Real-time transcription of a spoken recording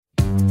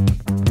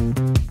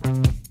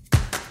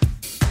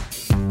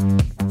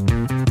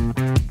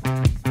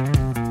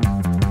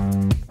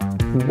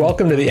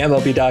Welcome to the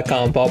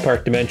MLB.com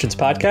Ballpark Dimensions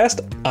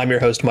podcast. I'm your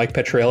host, Mike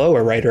Petrillo,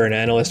 a writer and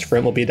analyst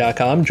for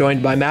MLB.com,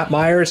 joined by Matt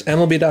Myers,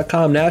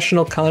 MLB.com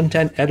national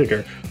content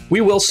editor. We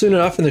will soon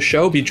enough in the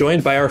show be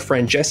joined by our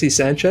friend Jesse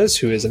Sanchez,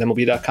 who is an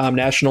MLB.com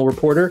national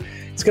reporter.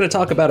 He's going to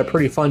talk about a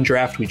pretty fun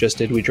draft we just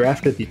did. We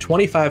drafted the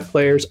 25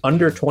 players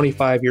under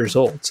 25 years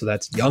old. So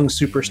that's young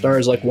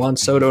superstars like Juan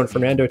Soto and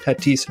Fernando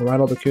Tatis and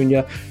Ronald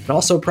Acuna, and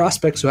also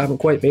prospects who haven't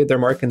quite made their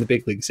mark in the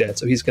big leagues yet.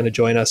 So he's going to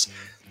join us,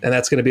 and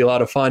that's going to be a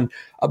lot of fun.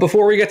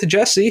 Before we get to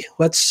Jesse,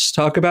 let's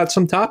talk about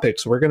some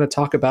topics. We're going to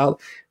talk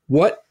about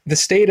what the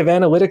state of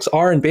analytics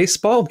are in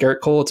baseball.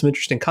 Garrett Cole had some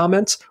interesting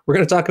comments. We're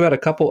going to talk about a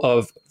couple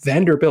of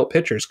Vanderbilt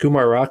pitchers,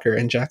 Kumar Rocker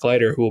and Jack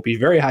Leiter, who will be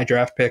very high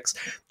draft picks.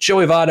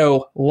 Joey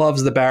Votto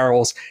loves the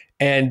barrels.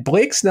 And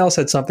Blake Snell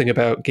said something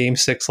about Game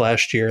 6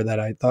 last year that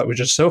I thought was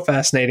just so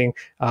fascinating.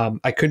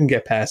 I couldn't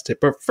get past it.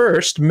 But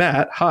first,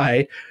 Matt,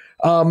 hi.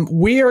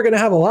 We are going to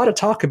have a lot of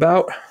talk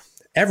about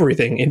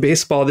everything in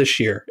baseball this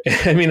year.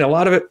 I mean, a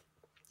lot of it,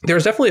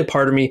 there's definitely a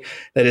part of me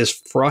that is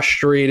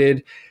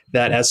frustrated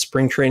that as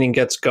spring training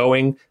gets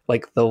going,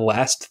 like the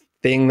last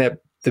thing that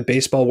the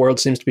baseball world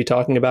seems to be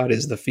talking about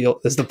is the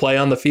field, is the play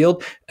on the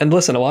field. And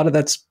listen, a lot of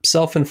that's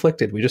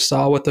self-inflicted. We just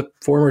saw what the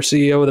former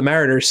CEO of the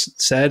Mariners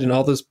said and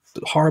all those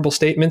horrible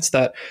statements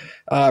that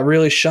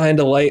really shined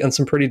a light on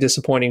some pretty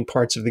disappointing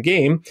parts of the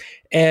game.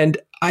 And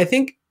I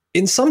think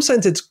in some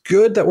sense, it's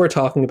good that we're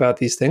talking about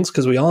these things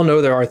because we all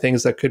know there are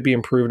things that could be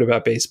improved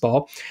about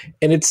baseball.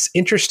 And it's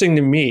interesting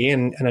to me,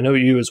 and I know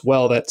you as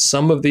well, that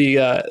some of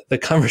the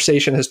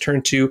conversation has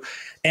turned to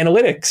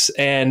analytics.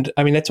 And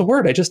I mean, that's a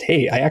word I just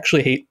hate. I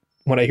actually hate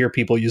when I hear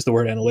people use the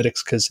word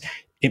analytics because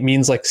it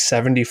means like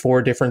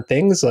 74 different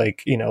things,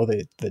 like, you know,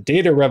 the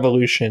data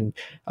revolution,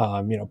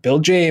 Bill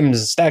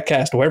James,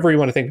 StatCast, whatever you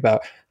want to think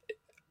about.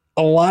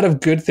 A lot of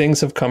good things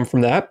have come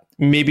from that.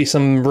 Maybe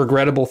some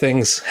regrettable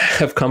things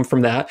have come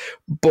from that.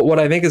 But what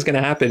I think is going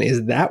to happen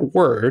is that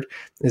word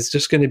is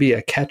just going to be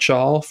a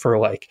catch-all for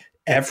like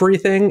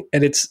everything.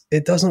 And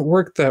it doesn't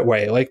work that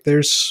way. Like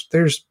there's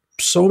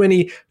so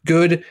many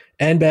good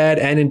and bad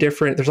and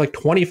indifferent. There's like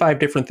 25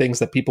 different things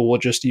that people will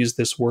just use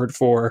this word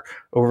for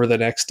over the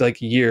next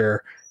like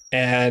year.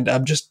 And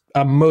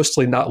I'm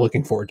mostly not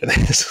looking forward to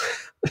this.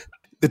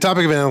 The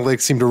topic of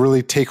analytics seemed to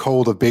really take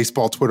hold of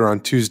baseball Twitter on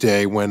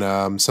Tuesday when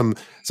some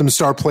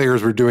star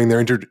players were doing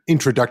their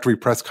introductory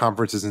press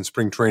conferences in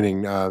spring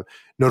training,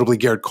 notably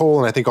Garrett Cole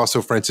and I think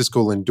also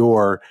Francisco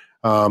Lindor,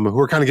 who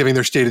were kind of giving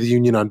their State of the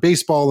Union on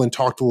baseball and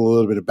talked a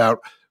little bit about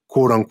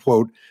quote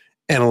unquote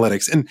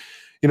analytics. And,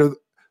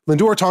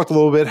 Lindor talked a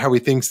little bit how he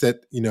thinks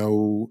that,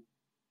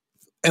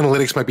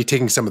 analytics might be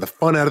taking some of the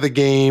fun out of the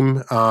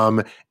game.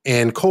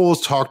 And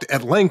Cole's talked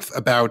at length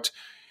about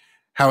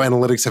how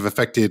analytics have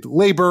affected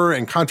labor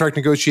and contract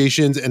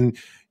negotiations. And,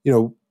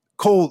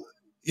 Cole,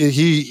 when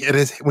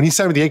he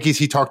signed with the Yankees,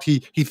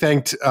 he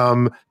thanked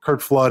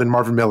Curt Flood and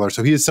Marvin Miller.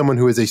 So he is someone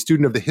who is a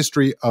student of the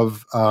history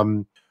of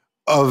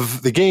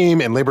the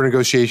game and labor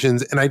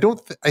negotiations. And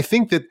I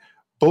think that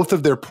both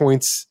of their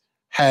points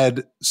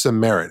had some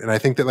merit. And I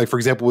think that, like, for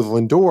example, with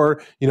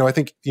Lindor, I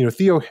think,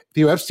 Theo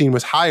Epstein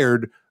was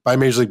hired by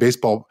Major League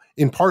Baseball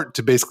in part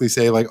to basically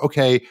say, like,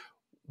 okay,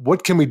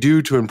 what can we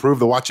do to improve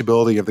the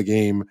watchability of the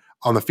game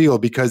on the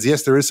field? Because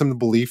yes, there is some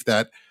belief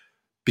that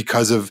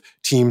because of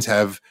teams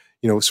have,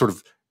 sort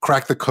of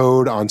cracked the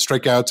code on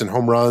strikeouts and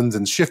home runs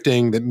and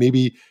shifting, that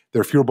maybe there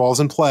are fewer balls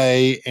in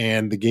play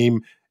and the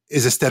game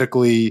is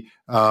aesthetically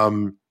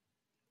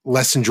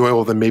less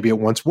enjoyable than maybe it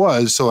once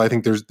was. So I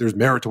think there's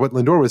merit to what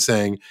Lindor was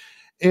saying.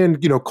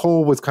 And,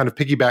 Cole was kind of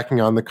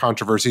piggybacking on the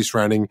controversy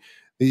surrounding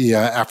the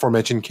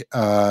aforementioned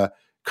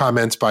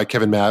comments by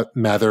Kevin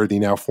Mather, the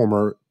now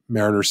former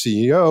Mariners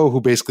CEO, who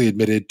basically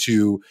admitted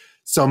to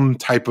some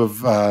type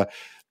of, I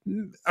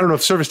don't know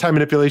if service time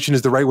manipulation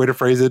is the right way to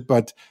phrase it,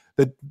 but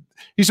that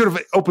he sort of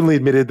openly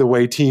admitted the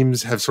way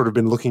teams have sort of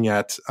been looking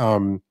at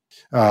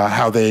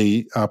how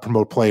they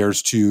promote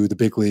players to the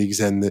big leagues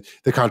and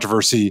the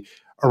controversy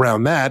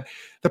around that.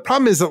 The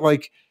problem is that,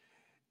 like,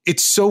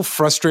 it's so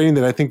frustrating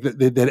that I think that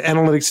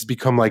analytics has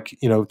become like,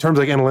 terms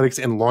like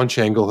analytics and launch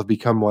angle have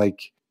become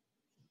like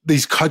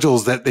these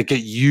cudgels that get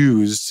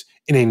used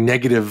in a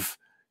negative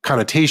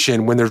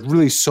connotation when there's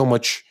really so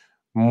much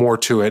more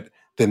to it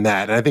than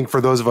that. And I think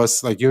for those of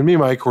us like you and me,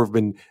 Mike, who have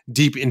been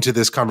deep into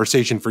this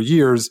conversation for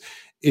years,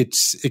 it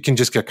can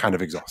just get kind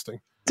of exhausting.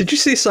 Did you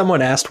see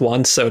someone asked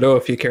Juan Soto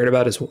if he cared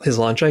about his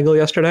launch angle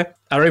yesterday?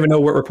 I don't even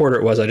know what reporter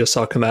it was. I just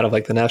saw it come out of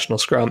like the national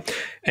scrum,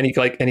 and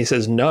he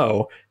says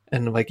no.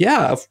 And I'm like,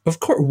 yeah, of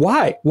course.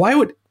 Why? Why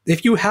would,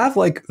 if you have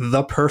like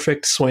the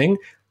perfect swing,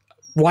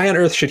 why on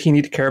earth should he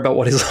need to care about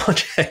what his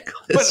launch angle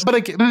is?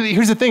 But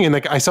here's the thing, and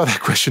like I saw that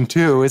question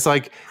too. It's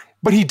like,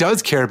 but he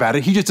does care about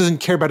it. He just doesn't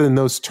care about it in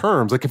those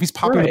terms. Like if he's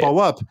popping the ball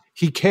up,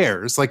 he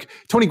cares. Like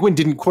Tony Gwynn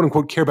didn't quote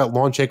unquote care about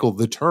launch angle,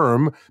 the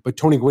term, but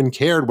Tony Gwynn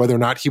cared whether or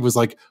not he was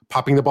like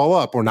popping the ball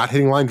up or not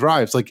hitting line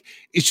drives. Like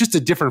it's just a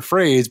different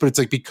phrase, but it's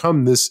like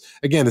become this,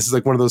 again, this is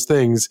like one of those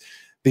things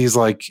these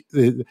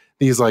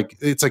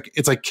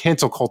it's like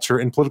cancel culture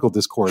in political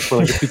discourse,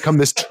 where like it's become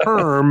this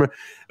term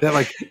that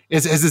like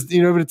is this,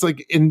 but it's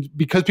like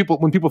because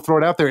when people throw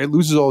it out there, it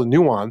loses all the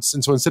nuance.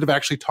 And so instead of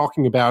actually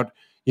talking about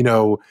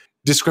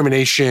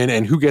discrimination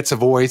and who gets a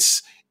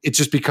voice, it's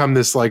just become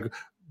this like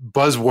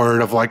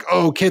buzzword of like,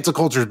 oh, cancel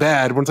culture is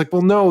bad, when it's like,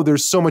 well, no,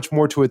 there's so much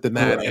more to it than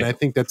that. Right. And I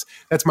think that's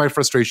my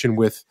frustration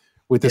with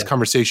this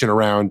conversation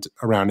around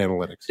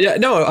analytics. Yeah,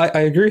 no, I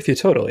agree with you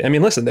totally. I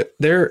mean, listen,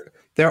 there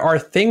are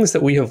things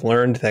that we have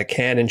learned that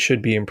can and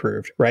should be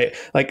improved, right?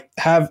 Like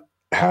have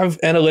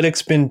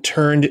analytics been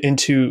turned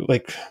into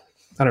like,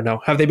 I don't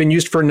know, have they been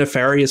used for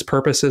nefarious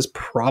purposes?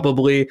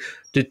 Probably.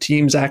 Did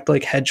teams act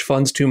like hedge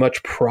funds too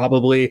much?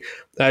 Probably.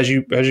 As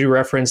you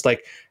referenced,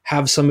 like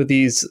have some of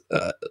these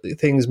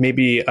things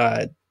maybe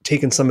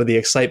taken some of the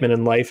excitement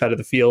in life out of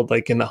the field,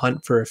 like in the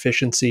hunt for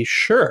efficiency?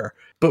 Sure.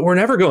 But we're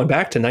never going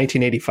back to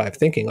 1985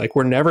 thinking. Like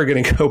we're never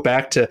going to go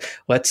back to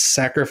let's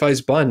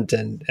sacrifice bunt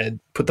and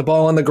put the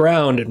ball on the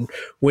ground and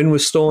win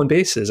with stolen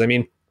bases. I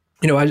mean,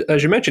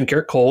 as you mentioned,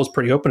 Garrett Cole was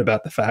pretty open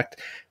about the fact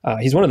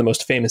he's one of the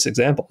most famous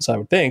examples, I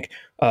would think,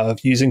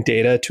 of using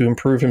data to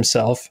improve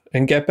himself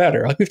and get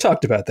better. Like we've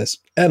talked about this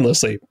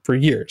endlessly for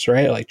years,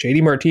 right? Like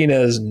JD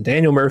Martinez and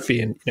Daniel Murphy,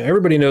 and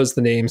everybody knows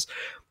the names.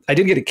 I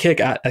did get a kick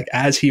at, like,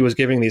 as he was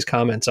giving these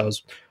comments, I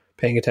was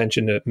paying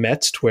attention to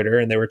Mets Twitter,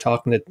 and they were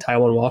talking to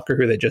Taijuan Walker,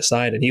 who they just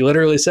signed, and he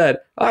literally said,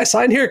 I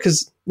signed here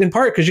in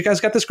part because you guys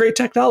got this great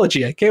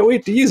technology. I can't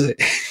wait to use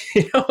it.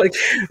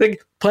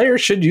 Like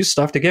players should use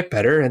stuff to get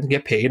better and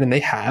get paid, and they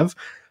have.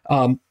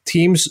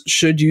 Teams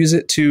should use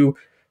it to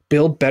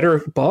build better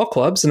ball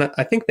clubs, and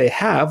I think they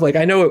have. Like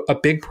I know a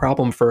big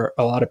problem for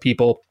a lot of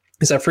people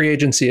is that free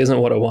agency isn't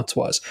what it once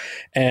was.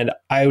 And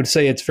I would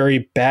say it's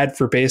very bad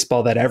for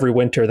baseball that every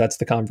winter that's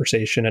the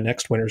conversation, and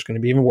next winter is going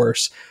to be even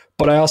worse.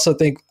 But I also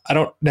think I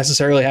don't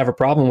necessarily have a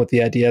problem with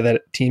the idea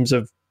that teams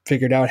have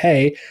figured out,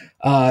 hey,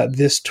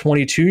 this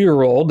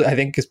 22-year-old I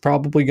think is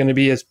probably going to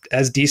be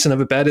as decent of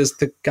a bet as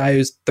the guy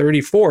who's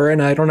 34,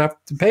 and I don't have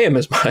to pay him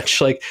as much.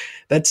 Like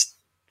that's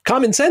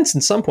common sense in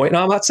some point.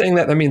 Now, I'm not saying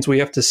that means we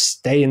have to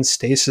stay in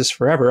stasis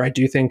forever. I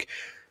do think,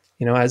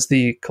 as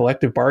the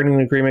collective bargaining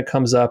agreement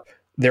comes up,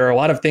 there are a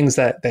lot of things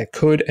that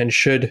could and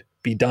should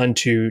be done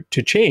to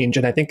change.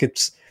 And I think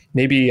it's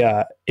maybe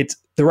it's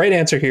the right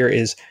answer here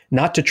is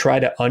not to try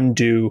to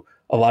undo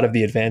a lot of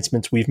the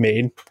advancements we've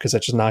made, because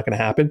that's just not going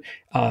to happen.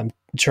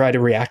 Try to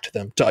react to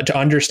them, to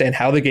understand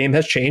how the game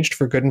has changed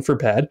for good and for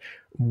bad.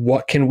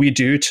 What can we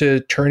do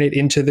to turn it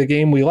into the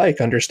game we like?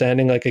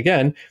 Understanding, like,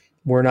 again,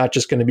 we're not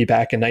just going to be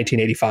back in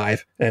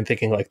 1985 and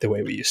thinking like the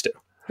way we used to.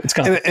 It's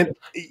and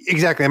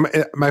exactly.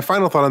 My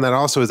final thought on that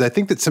also is I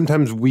think that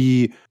sometimes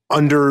we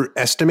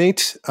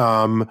underestimate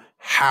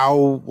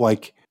how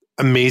like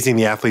amazing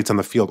the athletes on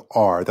the field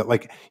are. That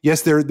like,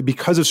 yes, they're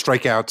because of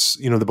strikeouts,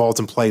 the ball's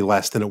in play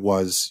less than it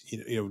was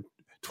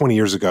 20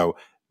 years ago.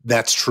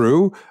 That's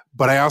true.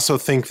 But I also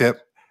think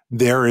that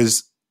there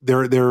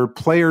are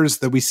players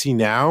that we see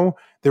now.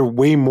 There are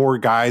way more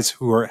guys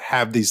who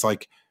have these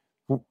like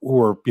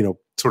who are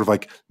sort of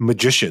like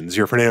magicians.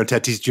 Your Fernando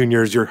Tatis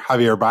Jr.'s, your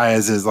Javier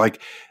Baez's. Like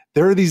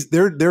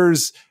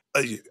there's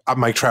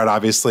Mike Trout,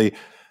 obviously,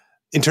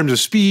 in terms of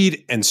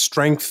speed and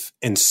strength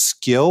and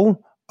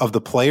skill of the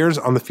players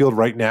on the field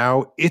right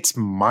now. It's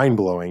mind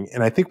blowing,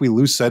 and I think we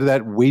lose sight of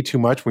that way too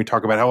much when we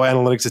talk about how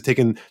analytics has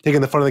taken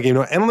the fun of the game.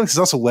 Analytics has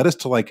also led us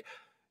to like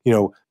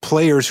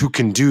players who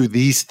can do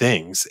these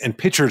things and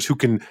pitchers who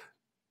can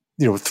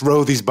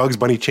throw these Bugs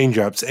Bunny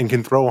changeups and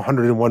can throw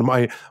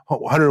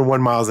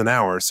 101 miles an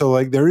hour. So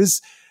like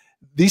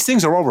these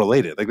things are all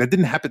related. Like that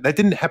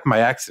didn't happen by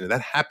accident.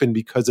 That happened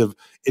because of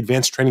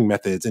advanced training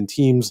methods and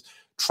teams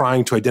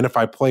trying to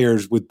identify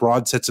players with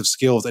broad sets of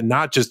skills and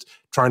not just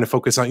trying to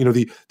focus on,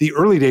 the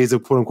early days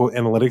of quote unquote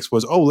analytics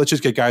was, oh, let's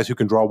just get guys who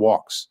can draw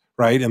walks.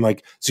 Right. And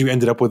like, so you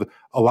ended up with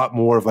a lot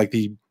more of like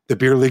the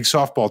beer league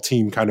softball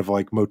team kind of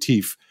like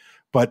motif,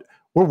 but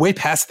we're way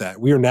past that.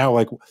 We are now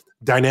like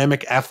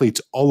dynamic athletes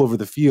all over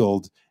the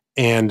field,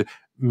 and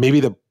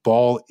maybe the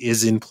ball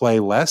is in play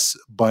less,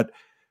 but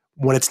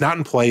when it's not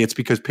in play, it's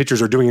because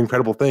pitchers are doing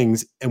incredible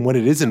things. And when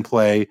it is in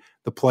play,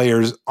 the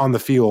players on the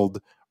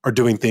field are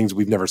doing things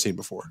we've never seen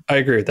before. I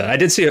agree with that. I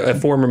did see a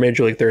former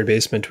Major League third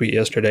baseman tweet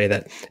yesterday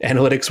that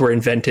analytics were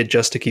invented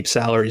just to keep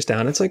salaries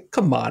down. It's like,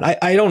 come on.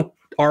 I don't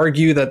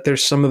argue that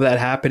there's some of that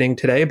happening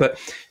today, but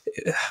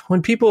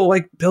when people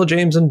like Bill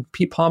James and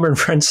Pete Palmer and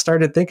friends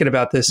started thinking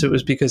about this, it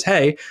was because,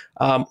 hey,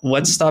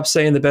 let's stop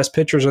saying the best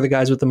pitchers are the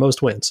guys with the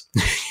most wins.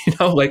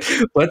 Like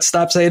let's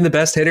stop saying the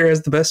best hitter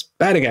has the best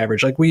batting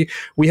average. Like we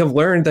have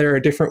learned there are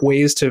different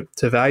ways to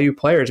value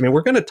players. I mean,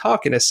 we're going to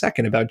talk in a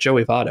second about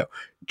Joey Votto.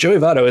 Joey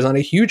Votto is on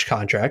a huge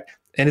contract,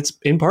 and it's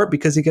in part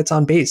because he gets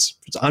on base.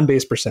 It's on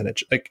base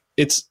percentage. Like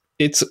it's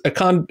it's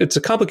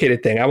a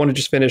complicated thing. I want to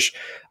just finish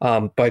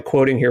by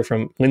quoting here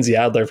from Lindsay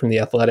Adler from The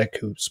Athletic,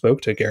 who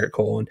spoke to Gerrit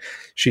Cole, and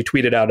she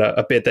tweeted out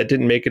a bit that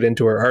didn't make it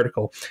into her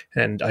article.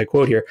 And I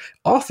quote here: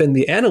 "Often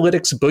the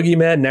analytics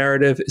boogeyman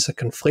narrative is a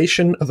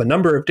conflation of a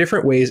number of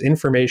different ways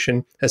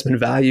information has been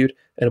valued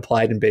and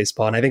applied in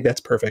baseball." And I think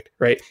that's perfect,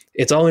 right?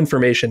 It's all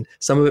information.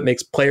 Some of it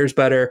makes players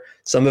better.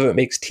 Some of it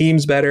makes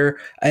teams better.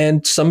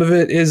 And some of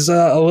it is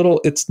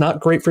it's not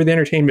great for the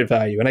entertainment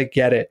value. And I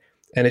get it.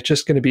 And it's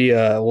just going to be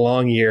a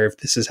long year if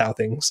this is how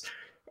things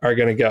are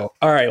going to go.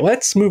 All right,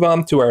 let's move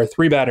on to our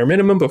 3-batter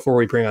minimum before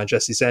we bring on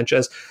Jesse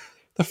Sanchez.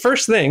 The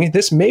first thing,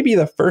 this may be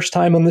the first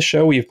time on the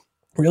show we've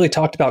really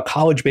talked about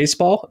college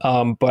baseball,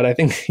 but I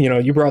think,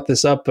 you brought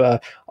this up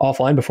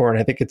offline before, and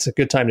I think it's a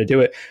good time to do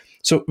it.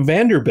 So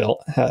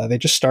Vanderbilt, they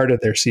just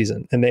started their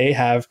season, and they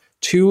have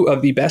 2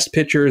 of the best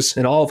pitchers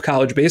in all of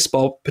college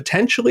baseball,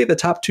 potentially the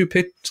top 2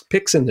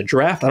 picks in the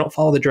draft. I don't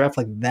follow the draft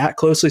like that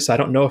closely, so I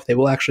don't know if they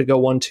will actually go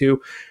 1-2.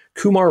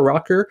 Kumar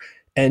Rocker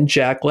and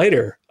Jack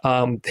Leiter.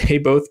 They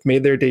both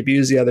made their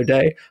debuts the other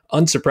day.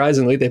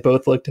 Unsurprisingly, they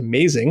both looked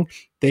amazing.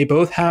 They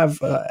both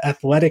have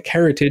athletic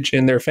heritage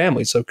in their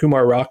family. So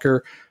Kumar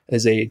Rocker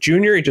is a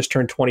junior. He just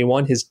turned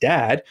 21. His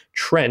dad,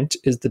 Trent,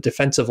 is the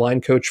defensive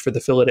line coach for the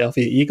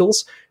Philadelphia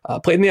Eagles.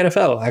 Played in the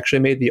NFL, actually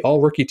made the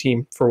all-rookie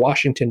team for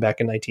Washington back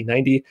in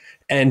 1990.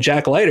 And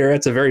Jack Leiter,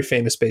 that's a very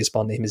famous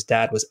baseball name. His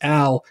dad was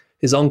Al.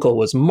 His uncle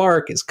was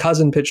Mark. His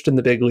cousin pitched in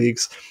the big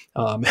leagues.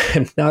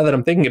 And now that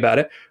I'm thinking about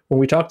it, when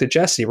we talk to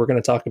Jesse, we're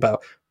going to talk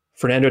about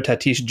Fernando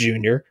Tatis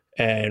Jr.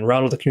 and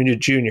Ronald Acuna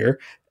Jr.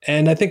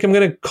 And I think I'm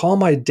going to call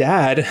my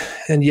dad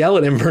and yell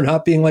at him for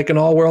not being like an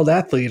all-world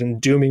athlete and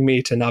dooming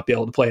me to not be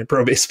able to play in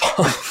pro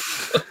baseball.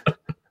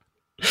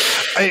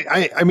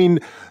 I mean,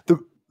 the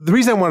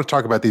reason I want to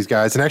talk about these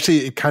guys, and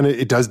actually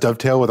it does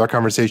dovetail with our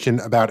conversation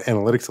about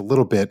analytics a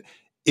little bit,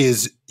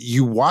 is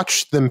you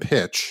watch them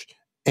pitch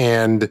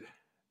and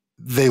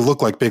they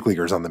look like big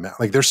leaguers on the mound.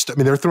 Like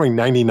they're throwing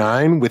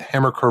 99 with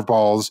hammer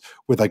curveballs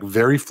with like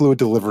very fluid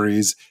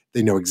deliveries.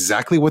 They know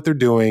exactly what they're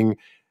doing.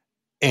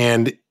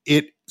 And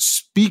it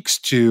speaks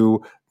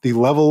to the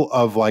level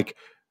of like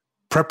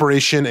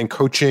preparation and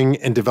coaching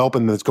and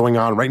development that's going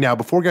on right now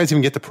before guys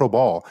even get to pro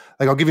ball.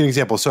 Like I'll give you an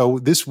example. So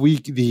this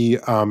week, the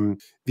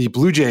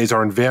Blue Jays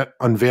are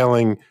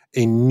unveiling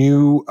a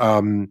new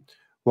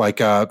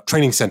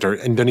training center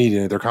in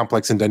Dunedin, their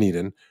complex in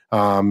Dunedin.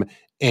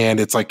 And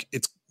it's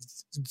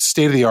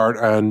state of the art,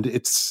 and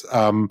it's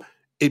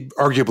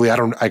arguably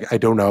I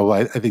don't know.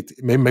 I think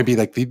maybe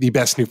like the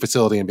best new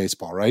facility in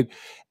baseball, right?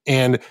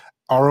 And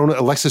our own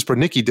Alexis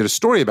Brodnicki did a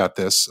story about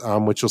this,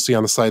 which you'll see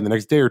on the site in the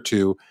next day or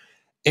two.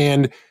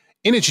 And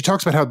in it, she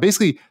talks about how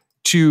basically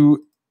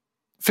to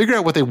figure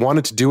out what they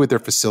wanted to do with their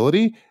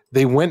facility,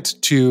 they went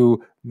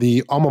to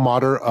the alma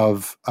mater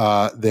of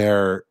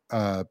their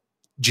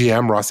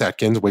GM, Ross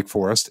Atkins, Wake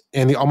Forest,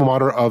 and the alma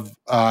mater of,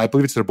 I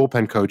believe it's their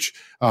bullpen coach,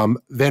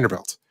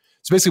 Vanderbilt.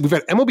 So basically, we've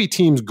got MLB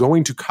teams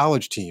going to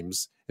college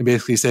teams and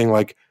basically saying,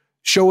 like,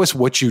 show us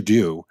what you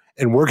do,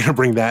 and we're going to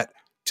bring that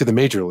to the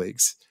major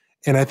leagues.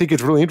 And I think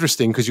it's really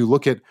interesting because you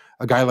look at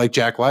a guy like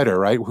Jack Leiter,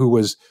 right, who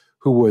was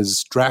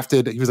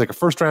drafted. He was like a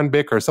first-round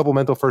pick or a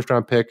supplemental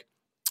first-round pick,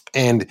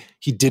 and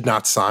he did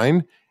not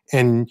sign.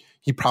 And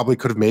he probably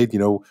could have made,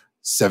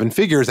 7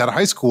 figures out of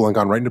high school and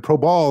gone right into pro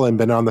ball and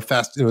been on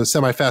the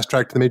semi-fast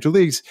track to the major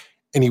leagues.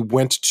 And he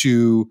went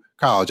to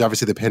college.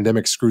 Obviously, the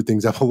pandemic screwed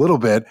things up a little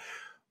bit.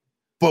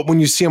 But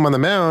when you see him on the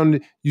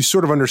mound, you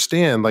sort of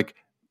understand like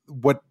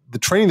what the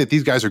training that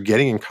these guys are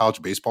getting in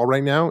college baseball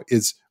right now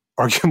is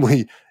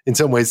arguably in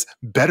some ways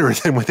better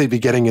than what they'd be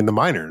getting in the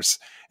minors.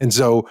 And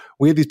so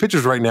we have these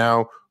pitchers right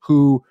now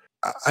who,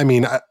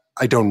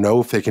 I don't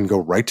know if they can go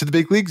right to the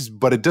big leagues,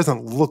 but it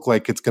doesn't look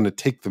like it's going to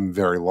take them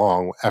very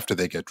long after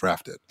they get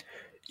drafted.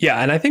 Yeah,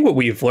 and I think what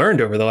we've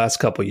learned over the last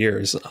couple of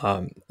years,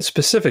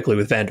 specifically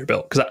with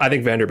Vanderbilt, because I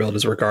think Vanderbilt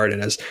is regarded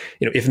as,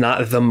 if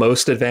not the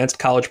most advanced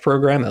college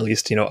program, at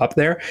least, up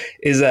there,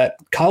 is that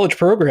college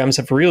programs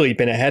have really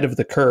been ahead of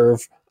the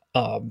curve,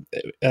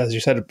 as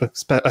you said,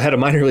 ahead of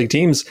minor league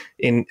teams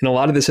in a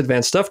lot of this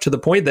advanced stuff, to the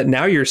point that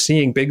now you're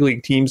seeing big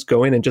league teams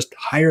go in and just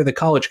hire the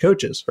college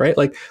coaches, right?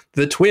 Like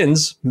the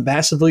Twins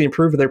massively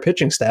improved their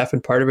pitching staff,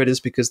 and part of it is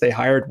because they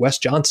hired Wes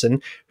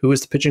Johnson, who was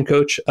the pitching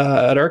coach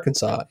at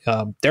Arkansas.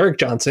 Derek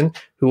Johnson,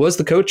 who was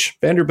the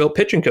Vanderbilt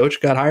pitching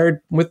coach, got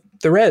hired with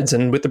the Reds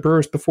and with the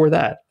Brewers before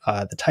that.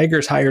 The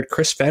Tigers hired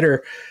Chris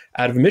Fetter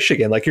out of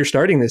Michigan. Like you're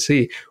starting to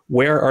see,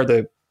 where are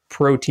the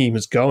pro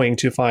teams going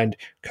to find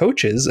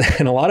coaches?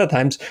 And a lot of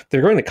times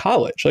they're going to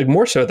college, like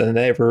more so than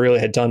they ever really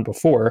had done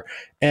before.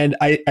 And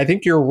I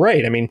think you're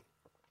right. I mean,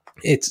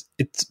 it's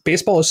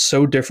baseball is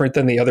so different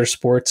than the other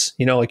sports.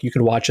 Like you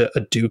can watch a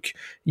Duke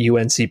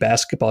UNC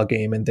basketball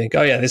game and think,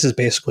 oh yeah, this is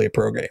basically a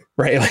pro game,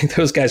 right? Like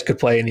those guys could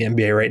play in the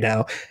NBA right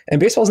now. And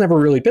baseball's never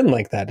really been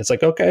like that. It's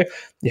like, okay,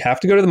 you have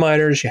to go to the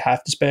minors, you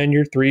have to spend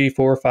your 3,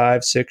 4,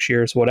 5, 6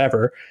 years,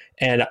 whatever.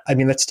 And I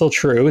mean, that's still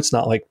true. It's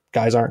not like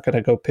guys aren't going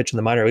to go pitch in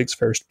the minor leagues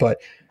first, but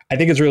I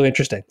think it's really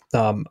interesting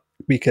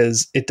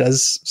because it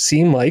does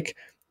seem like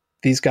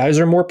these guys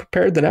are more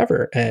prepared than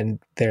ever, and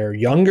they're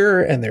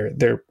younger, and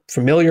they're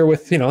familiar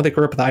with, they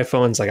grew up with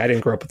iPhones. Like, I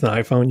didn't grow up with an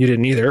iPhone. You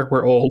didn't either.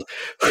 We're old,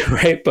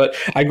 right? But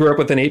I grew up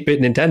with an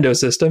 8-bit Nintendo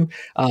system.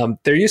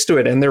 They're used to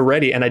it, and they're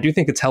ready. And I do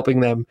think it's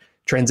helping them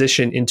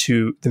transition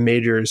into the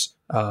majors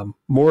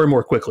more and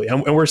more quickly.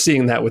 And we're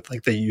seeing that with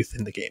like the youth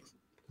in the game.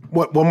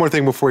 One more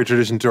thing before we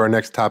transition to our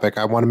next topic,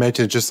 I want to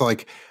mention just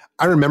like,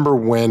 I remember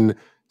when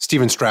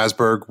Steven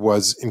Strasburg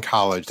was in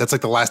college. That's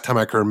like the last time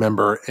I can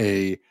remember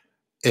a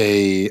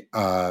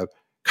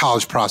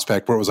college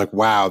prospect where it was like,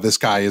 wow, this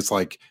guy is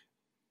like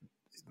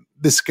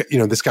this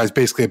guy's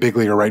basically a big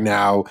leaguer right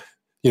now.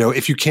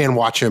 If you can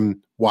watch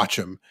him.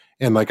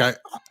 And like, I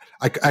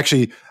got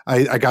to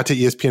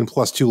ESPN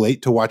Plus too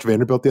late to watch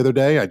Vanderbilt the other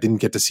day. I didn't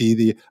get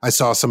to I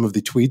saw some of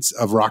the tweets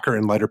of Rocker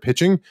and Leiter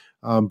pitching.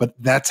 But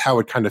that's how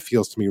it kind of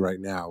feels to me right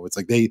now. It's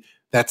like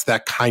that's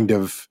that kind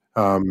of,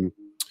 I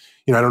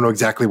don't know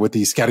exactly what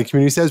the scouting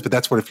community says, but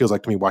that's what it feels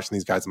like to me watching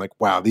these guys. I'm like,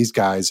 wow, these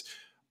guys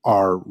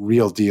are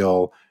real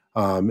deal.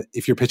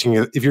 If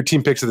your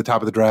team picks at the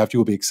top of the draft, you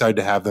will be excited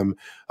to have them.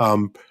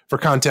 For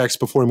context,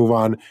 before we move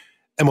on,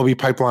 MLB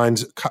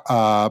Pipeline's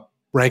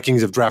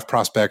rankings of draft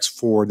prospects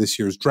for this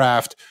year's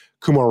draft.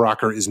 Kumar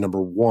Rocker is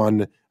number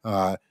 1.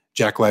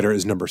 Jack Leiter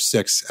is number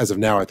 6 as of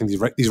now. I think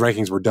these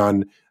rankings were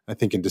done, I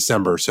think, in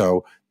December,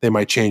 so they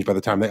might change by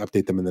the time they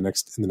update them in the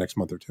next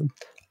month or two.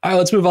 All right,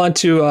 let's move on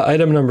to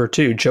item number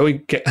 2, Joey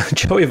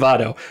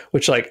Votto,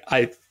 which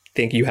I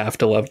think you have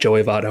to love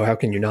Joey Votto. How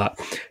can you not?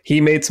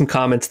 He made some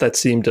comments that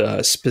seemed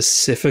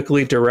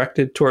specifically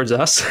directed towards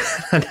us,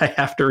 and I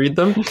have to read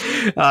them.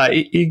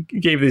 He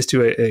gave these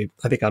to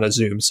I think on a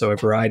Zoom, so a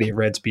variety of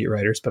Reds beat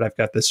writers, but I've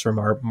got this from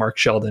our Mark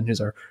Sheldon,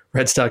 who's our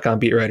Reds.com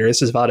beat writer.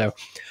 This is Votto.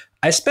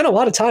 I spent a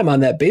lot of time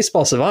on that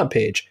Baseball Savant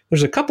page.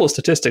 There's a couple of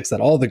statistics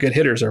that all the good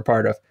hitters are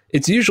part of.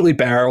 It's usually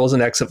barrels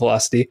and exit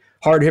velocity,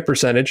 hard hit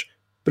percentage,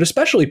 but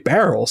especially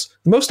barrels.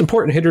 The most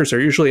important hitters are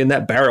usually in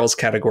that barrels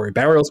category,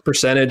 barrels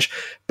percentage,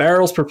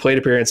 barrels per plate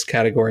appearance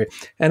category.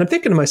 And I'm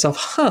thinking to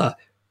myself,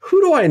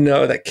 who do I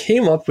know that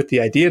came up with the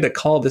idea to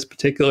call this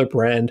particular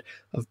brand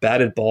of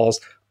batted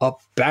balls a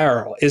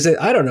barrel? Is it,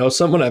 I don't know,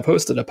 someone I've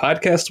hosted a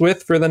podcast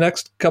with for the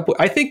next couple?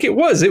 I think it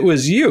was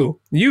you.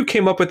 You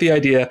came up with the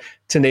idea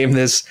to name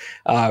this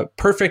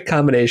perfect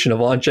combination of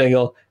launch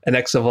angle and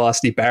exit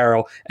velocity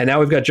barrel. And now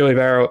we've got Joey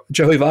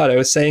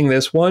Votto saying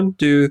this 1,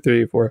 2,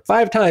 3, 4,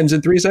 5 times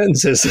in 3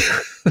 sentences.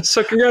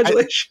 So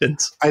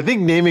congratulations. I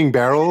think naming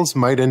barrels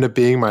might end up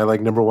being my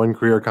number 1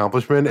 career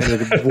accomplishment,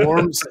 and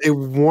it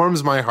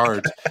warms my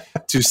heart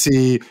to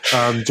see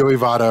Joey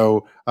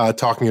Votto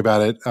talking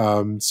about it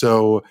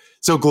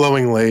so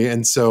glowingly,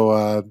 and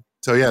so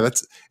yeah,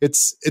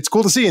 it's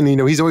cool to see. And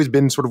he's always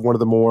been sort of one of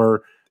the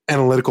more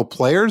analytical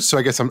players, so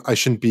I guess I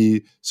shouldn't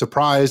be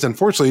surprised.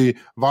 Unfortunately,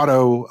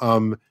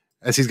 Votto,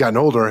 as he's gotten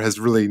older, has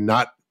really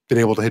not been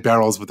able to hit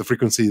barrels with the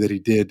frequency that he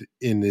did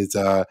in his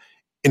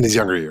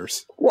younger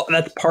years. Well,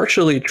 that's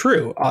partially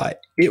true.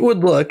 It would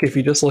look, if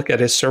you just look at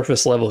his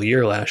surface level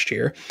year last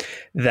year,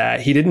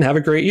 that he didn't have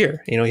a great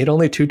year. He hit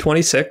only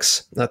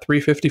 226, a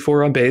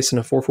 354 on base, and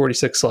a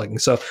 446 slugging.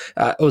 So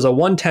it was a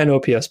 110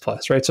 OPS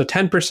plus, right? So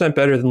 10%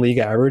 better than league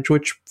average,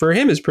 which for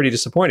him is pretty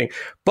disappointing.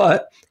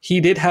 But he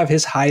did have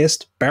his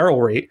highest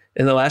barrel rate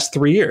in the last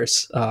 3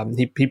 years.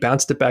 He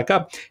bounced it back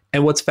up.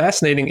 And what's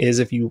fascinating is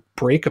if you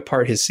break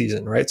apart his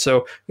season, right?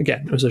 So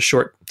again, it was a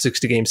short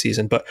 60-game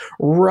season, but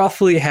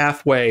roughly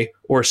halfway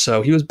or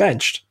so, he was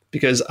benched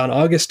because on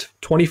August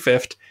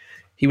 25th,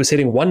 he was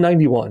hitting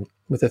 191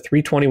 with a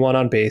 321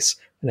 on base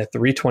and a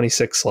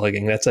 326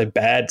 slugging. That's a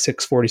bad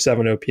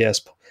 647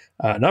 OPS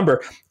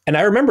number. And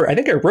I remember, I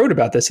think I wrote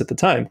about this at the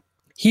time.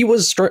 He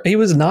was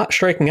not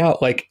striking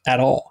out at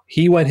all.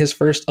 He went his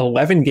first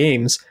 11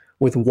 games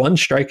with 1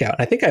 strikeout.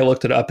 I think I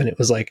looked it up and it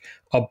was like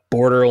a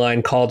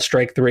borderline called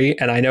strike 3.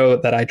 And I know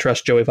that I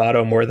trust Joey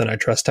Votto more than I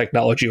trust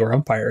technology or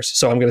umpires.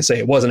 So I'm going to say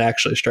it wasn't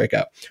actually a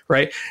strikeout,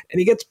 right? And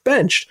he gets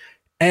benched.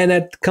 And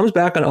it comes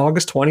back on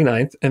August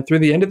 29th. And through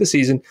the end of the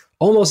season,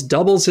 almost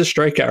doubles his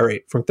strikeout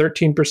rate from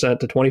 13%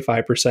 to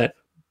 25%.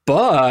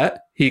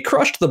 But he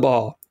crushed the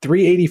ball.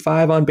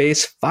 385 on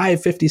base,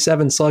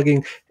 557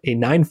 slugging, a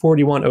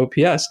 941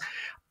 OPS.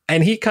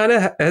 And he kind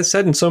of has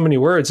said in so many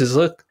words is,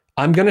 look,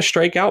 I'm going to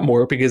strike out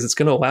more because it's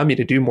going to allow me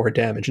to do more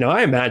damage. Now,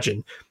 I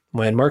imagine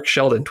when Mark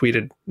Sheldon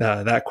tweeted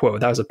that quote,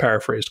 that was a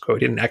paraphrased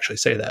quote, he didn't actually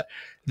say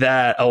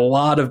that a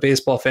lot of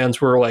baseball fans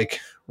were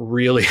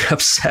really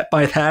upset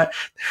by that.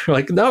 They're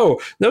like, no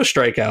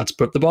strikeouts,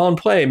 put the ball in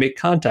play, make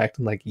contact.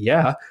 I'm like,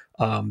 yeah,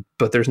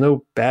 but there's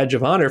no badge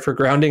of honor for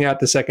grounding out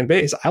to second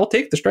base. I'll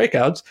take the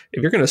strikeouts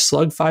if you're going to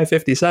slug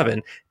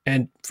 557.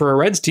 And for a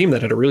Reds team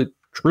that had a really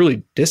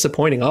truly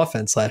disappointing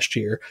offense last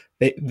year,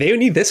 they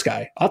need this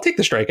guy. I'll take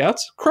the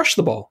strikeouts, crush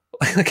the ball.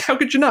 How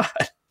could you not?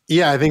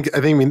 Yeah, I think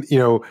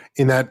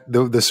in that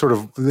the sort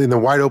of in the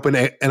wide open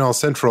NL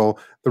Central,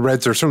 the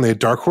Reds are certainly a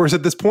dark horse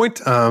at this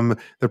point.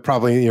 They're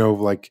probably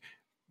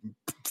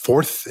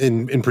fourth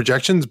in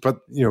projections, but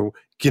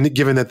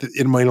given that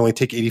it might only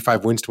take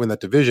 85 wins to win that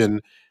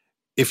division,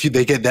 if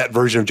they get that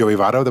version of Joey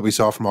Votto that we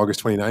saw from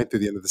August 29th through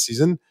the end of the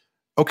season,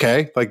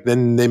 okay, like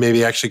then they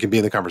maybe actually can be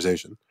in the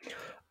conversation.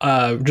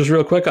 Just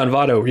real quick on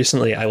Votto,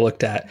 recently I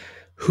looked at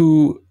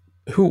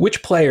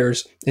which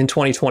players in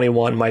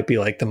 2021 might be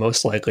like the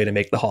most likely to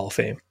make the Hall of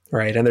Fame,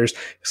 right? And there's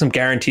some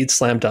guaranteed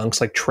slam dunks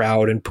like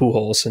Trout and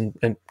Pujols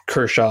and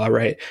Kershaw,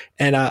 right?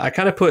 And I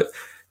kind of put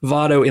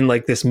Votto in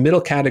like this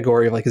middle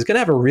category of like he's going to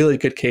have a really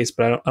good case,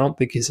 but I don't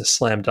think he's a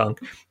slam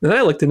dunk. And then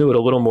I looked into it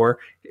a little more.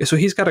 So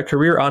he's got a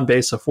career on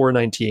base of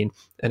 419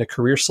 and a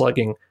career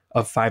slugging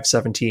of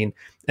 517.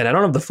 And I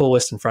don't have the full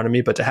list in front of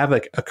me, but to have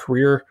like a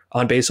career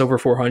on base over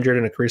 400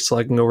 and a career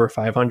slugging over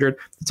 500,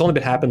 it's only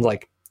been happened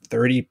like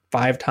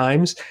 35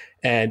 times.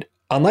 And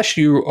unless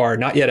you are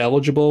not yet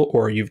eligible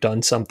or you've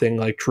done something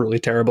like truly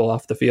terrible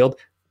off the field,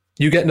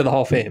 you get into the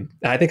Hall of Fame.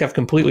 And I think I've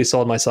completely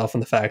sold myself on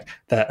the fact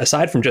that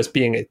aside from just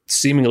being a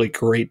seemingly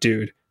great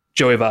dude,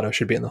 Joey Votto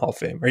should be in the Hall of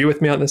Fame. Are you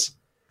with me on this?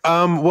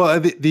 Well,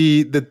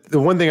 the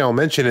one thing I'll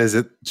mention is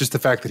that just the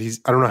fact that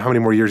I don't know how many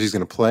more years he's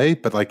going to play,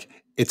 but like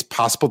it's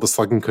possible the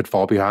slugging could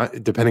fall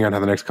behind, depending on how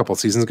the next couple of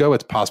seasons go.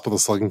 It's possible the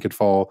slugging could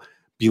fall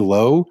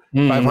below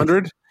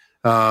 500.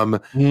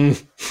 But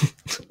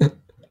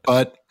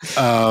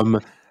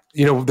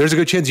there's a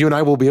good chance you and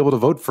I will be able to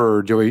vote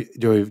for Joey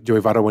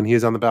Votto when he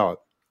is on the ballot.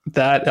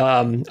 That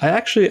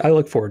I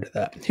look forward to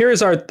that. Here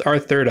is our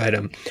third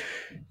item.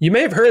 You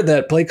may have heard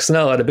that Blake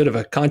Snell had a bit of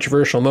a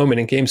controversial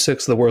moment in Game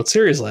 6 of the World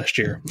Series last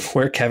year,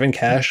 where Kevin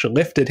Cash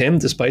lifted him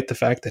despite the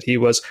fact that he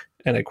was,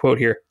 and I quote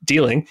here,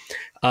 dealing,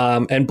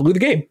 and blew the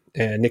game.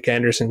 And Nick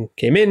Anderson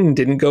came in,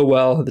 didn't go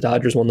well. The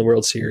Dodgers won the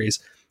World Series,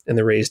 and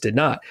the Rays did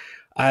not.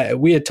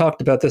 We had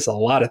talked about this a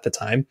lot at the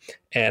time,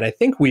 and I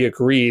think we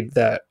agreed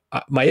that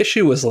my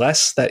issue was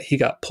less that he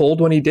got pulled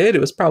when he did. It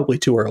was probably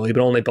too early,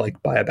 but only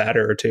like by a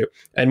batter or two.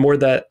 And more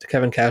that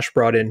Kevin Cash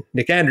brought in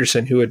Nick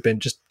Anderson, who had been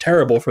just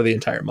terrible for the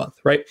entire month,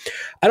 right?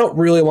 I don't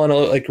really want to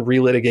like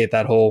relitigate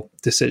that whole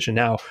decision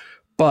now.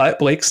 But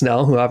Blake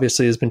Snell, who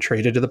obviously has been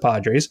traded to the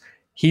Padres,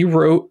 he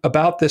wrote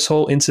about this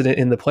whole incident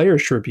in the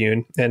Players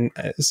Tribune. And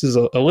this is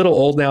a little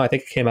old now. I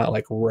think it came out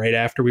like right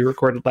after we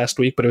recorded last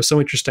week, but it was so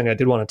interesting. I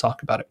did want to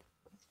talk about it.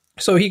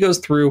 So he goes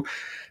through,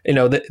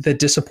 the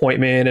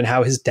disappointment and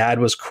how his dad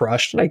was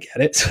crushed. And I get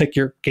it. It's like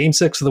your Game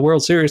 6 of the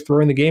World Series,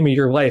 throwing the game of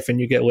your life and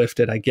you get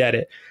lifted. I get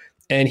it.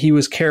 And he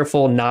was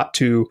careful not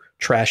to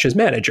trash his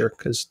manager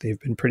because they've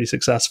been pretty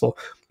successful.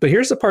 But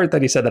here's the part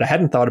that he said that I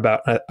hadn't thought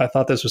about. I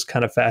thought this was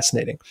kind of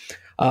fascinating.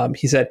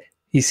 He said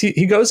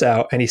he goes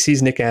out and he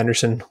sees Nick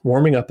Anderson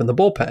warming up in the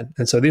bullpen.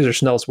 And so these are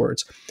Snell's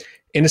words.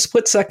 In a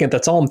split second,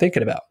 that's all I'm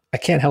thinking about. I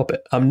can't help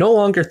it. I'm no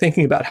longer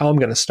thinking about how I'm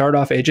going to start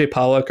off AJ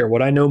Pollock or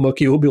what I know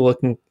Mookie will be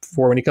looking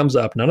for when he comes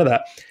up. None of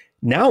that.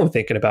 Now I'm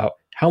thinking about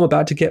how I'm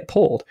about to get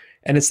pulled.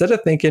 And instead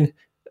of thinking,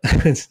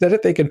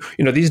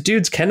 these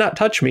dudes cannot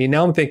touch me,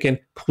 now I'm thinking,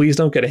 please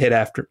don't get a hit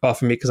off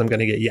of me because I'm going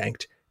to get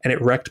yanked. And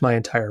it wrecked my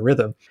entire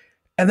rhythm.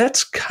 And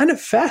that's kind of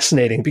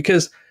fascinating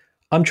because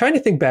I'm trying to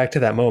think back to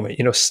that moment.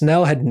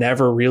 Snell had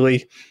never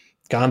really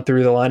gone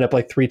through the lineup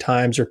like 3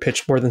 times or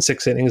pitched more than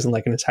 6 innings in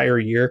like an entire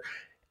year.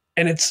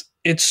 And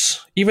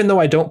it's even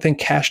though I don't think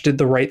Cash did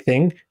the right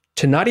thing,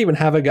 to not even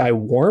have a guy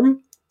warm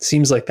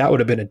seems like that would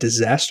have been a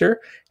disaster.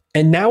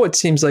 And now it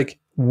seems like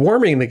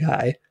warming the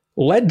guy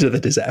led to the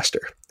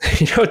disaster.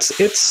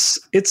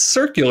 It's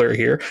circular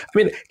here. I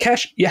mean,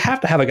 Cash, you have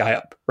to have a guy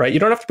up, right? You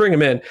don't have to bring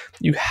him in.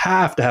 You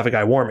have to have a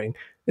guy warming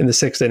in the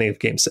 6th inning of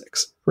Game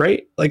 6,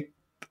 right? Like,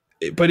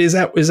 but is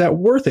that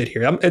worth it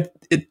here?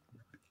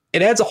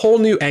 It adds a whole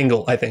new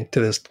angle, I think, to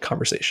this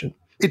conversation.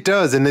 It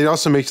does. And it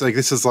also makes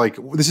this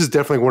is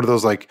definitely one of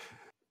those like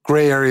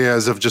gray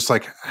areas of just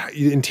like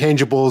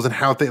intangibles and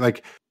how they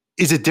like,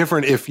 is it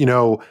different if,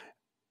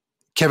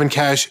 Kevin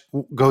Cash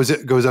goes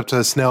up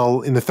to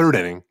Snell in the 3rd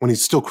inning when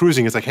he's still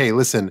cruising. It's like, hey,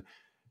 listen,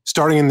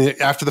 starting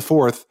after the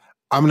 4th,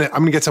 I'm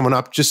going to get someone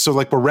up just so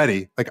like we're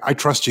ready. Like, I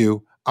trust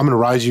you. I'm going to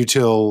ride you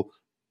till,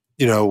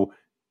 you're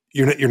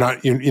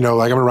not, like I'm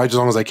going to ride you as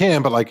long as I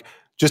can, but like,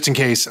 just in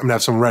case I'm gonna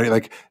have someone ready.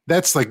 Like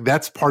that's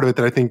part of it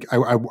that I think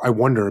I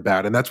wonder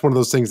about. And that's one of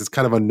those things that's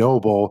kind of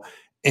unknowable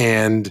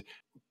and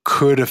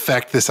could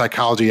affect the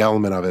psychology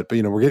element of it.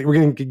 But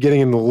we're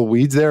getting into the little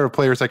weeds there of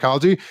player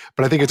psychology.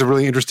 But I think it's a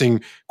really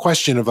interesting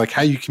question of like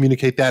how you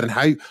communicate that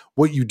and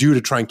what you do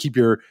to try and keep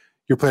your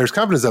players'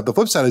 confidence up. The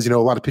flip side is, a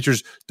lot of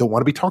pitchers don't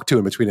want to be talked to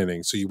in between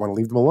innings. So you want to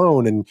leave them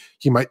alone. And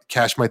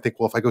Cash might think,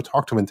 well, if I go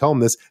talk to him and tell him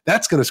this,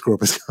 that's going to screw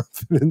up his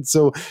confidence.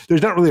 So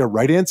there's not really a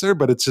right answer,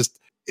 but it's just,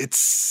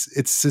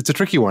 it's a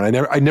tricky one.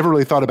 I never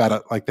really thought about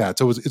it like that.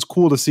 So it's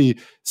cool to see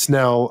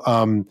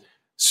Snell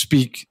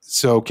speak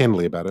so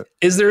candidly about it.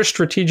 Is there a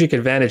strategic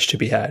advantage to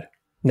be had?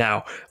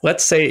 Now,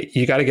 let's say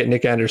you got to get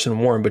Nick Anderson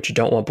warm, but you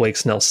don't want Blake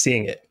Snell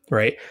seeing it,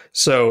 right?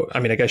 So, I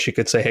mean, I guess you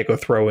could say, hey, go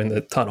throw in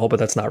the tunnel, but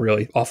that's not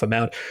really off a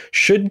mound.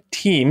 Should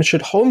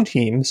home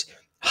teams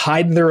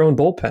hide their own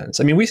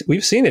bullpens? I mean,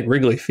 we've seen it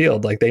Wrigley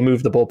Field. Like they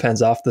moved the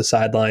bullpens off the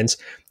sidelines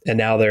and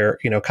now they're,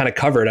 kind of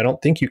covered. I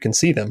don't think you can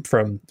see them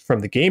from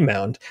the game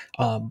mound.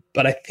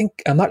 But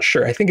I'm not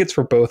sure. I think it's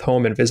for both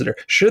home and visitor.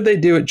 Should they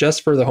do it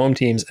just for the home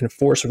teams and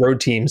force road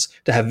teams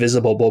to have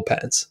visible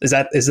bullpens? Is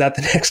that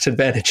the next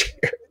advantage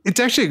here? It's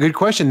actually a good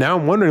question. Now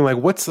I'm wondering,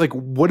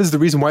 what is the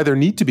reason why there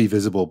need to be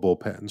visible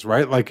bullpens,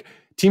 right? Like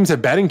teams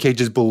have batting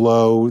cages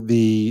below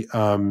the,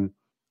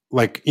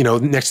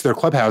 next to their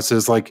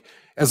clubhouses. Like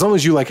as long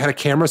as you had a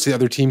camera so the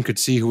other team could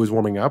see who was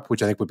warming up,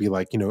 which I think would be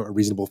a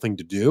reasonable thing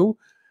to do.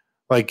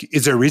 Like,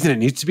 is there a reason it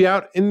needs to be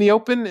out in the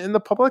open in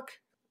the public?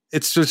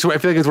 It's just, I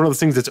feel like it's one of those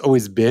things that's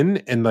always been,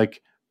 and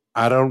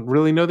I don't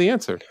really know the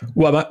answer.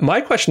 Well,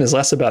 my question is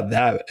less about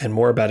that and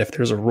more about if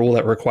there's a rule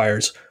that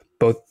requires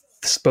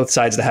both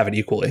sides to have it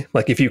equally.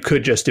 Like if you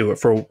could just do it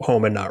for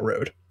home and not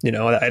road.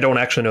 I don't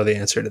actually know the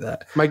answer to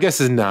that. My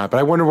guess is not, but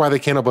I wonder why they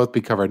can't all both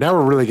be covered. Now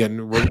we're really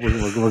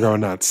we're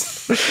going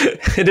nuts.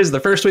 It is the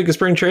first week of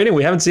spring training.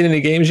 We haven't seen any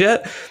games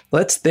yet.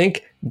 Let's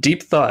think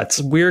deep thoughts.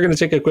 We're going to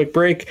take a quick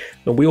break,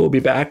 and we will be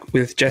back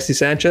with Jesse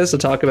Sanchez to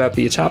talk about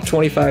the top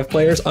 25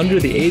 players under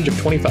the age of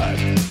 25.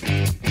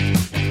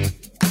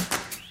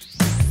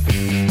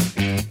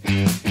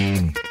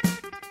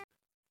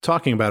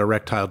 Talking about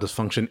erectile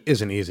dysfunction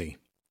isn't easy.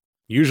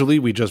 Usually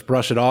we just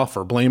brush it off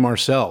or blame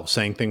ourselves,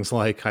 saying things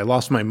like, I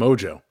lost my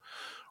mojo.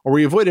 Or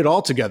we avoid it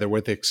altogether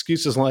with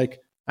excuses like,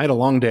 I had a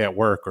long day at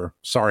work, or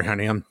sorry,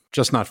 honey, I'm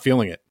just not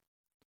feeling it.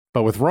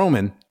 But with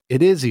Roman,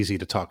 it is easy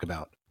to talk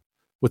about.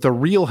 With a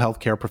real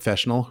healthcare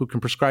professional who can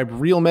prescribe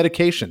real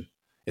medication,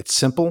 it's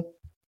simple,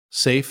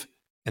 safe,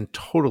 and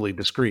totally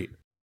discreet.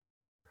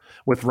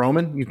 With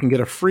Roman, you can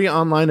get a free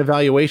online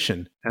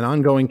evaluation and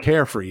ongoing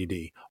care for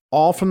ED,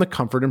 all from the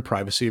comfort and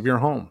privacy of your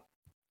home.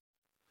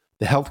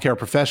 The healthcare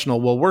professional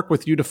will work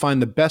with you to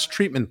find the best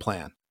treatment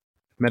plan.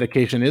 If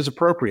medication is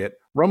appropriate,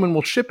 Roman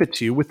will ship it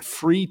to you with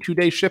free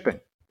 2-day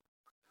shipping.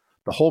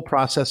 The whole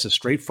process is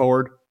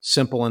straightforward,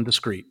 simple, and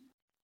discreet.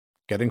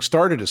 Getting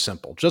started is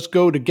simple. Just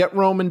go to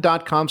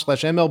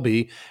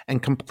GetRoman.com/MLB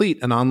and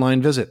complete an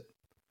online visit.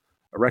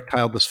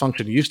 Erectile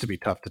dysfunction used to be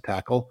tough to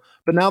tackle,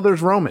 but now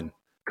there's Roman.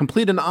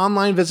 Complete an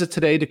online visit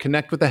today to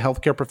connect with a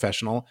healthcare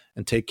professional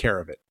and take care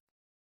of it.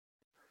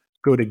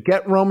 Go to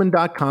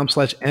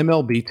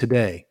GetRoman.com/MLB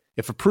today.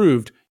 If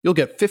approved, you'll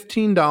get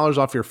 $15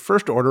 off your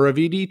first order of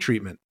ED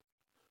treatment.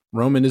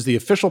 Roman is the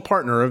official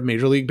partner of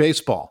Major League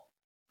Baseball.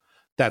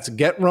 That's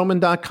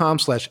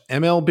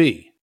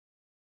GetRoman.com/MLB.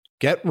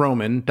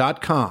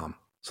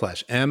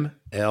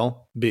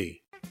 GetRoman.com/MLB.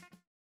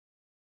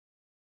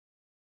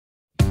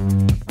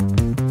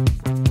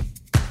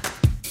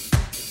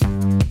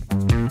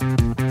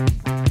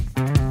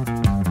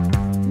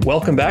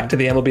 Welcome back to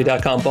the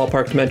MLB.com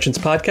Ballpark Dimensions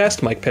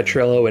podcast. Mike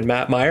Petriello and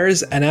Matt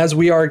Myers. And as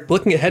we are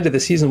looking ahead to the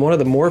season, one of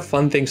the more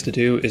fun things to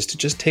do is to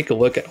just take a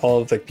look at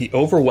all of the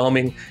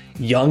overwhelming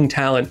young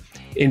talent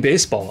in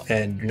baseball.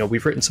 And,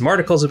 we've written some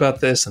articles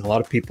about this, and a lot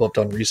of people have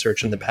done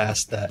research in the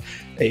past that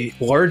a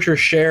larger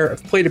share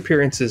of plate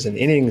appearances and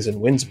innings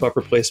and wins above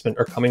replacement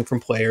are coming from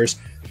players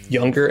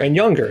younger and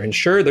younger. And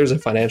sure, there's a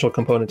financial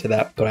component to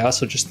that, but I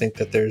also just think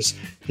that there's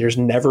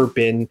never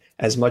been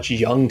as much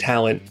young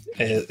talent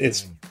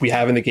as we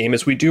have in the game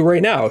as we do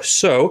right now.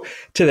 So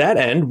to that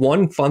end,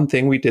 one fun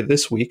thing we did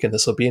this week, and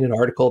this will be in an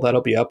article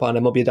that'll be up on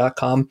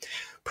MLB.com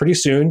pretty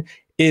soon,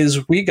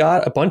 is we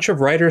got a bunch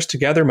of writers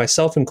together,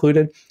 myself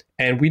included,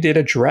 and we did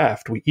a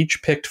draft. We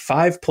each picked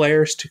 5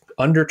 players to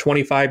under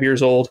 25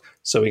 years old.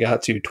 So we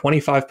got to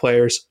 25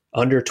 players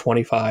under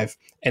 25,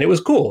 and it was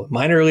cool.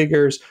 Minor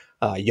leaguers,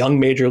 young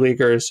major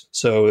leaguers.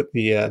 So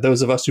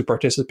those of us who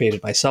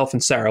participated, myself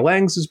and Sarah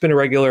Langs, who's been a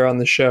regular on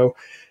the show,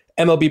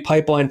 MLB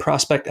Pipeline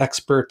prospect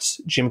experts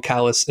Jim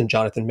Callis and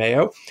Jonathan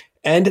Mayo,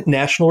 and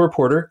national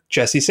reporter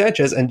Jesse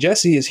Sanchez. And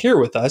Jesse is here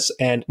with us.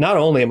 And not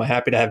only am I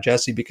happy to have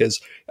Jesse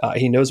because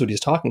he knows what he's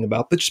talking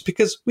about, but just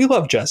because we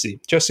love Jesse.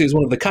 Jesse is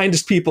one of the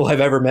kindest people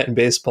I've ever met in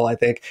baseball, I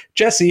think.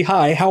 Jesse,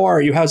 hi, how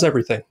are you? How's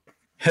everything?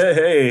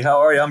 Hey, how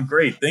are you? I'm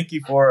great. Thank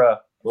you for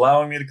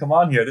allowing me to come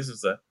on here. This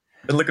is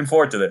been looking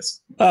forward to this.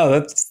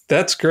 Oh,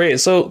 that's great.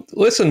 So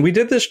listen, we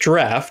did this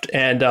draft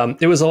and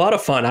it was a lot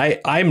of fun.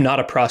 I'm not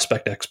a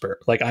prospect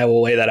expert. Like, I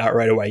will lay that out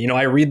right away.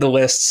 I read the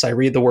lists, I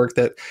read the work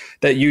that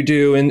you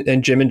do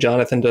and Jim and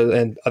Jonathan do,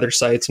 and other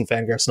sites and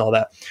Fangraphs and all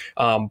that.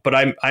 But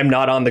I'm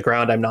not on the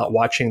ground. I'm not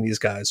watching these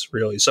guys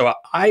really. So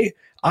I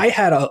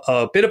had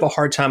a bit of a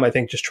hard time, I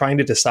think, just trying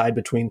to decide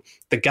between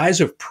the guys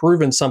who've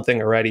proven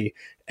something already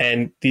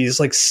and these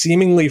like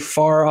seemingly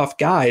far off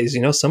guys.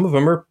 Some of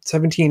them are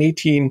 17,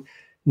 18,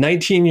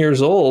 19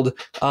 years old.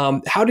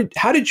 How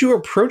did you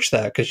approach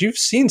that? Because you've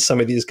seen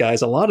some of these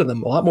guys, a lot of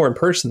them, a lot more in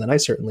person than I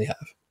certainly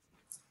have.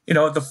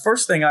 The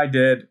first thing I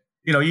did,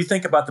 you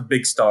think about the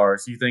big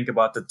stars, you think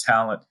about the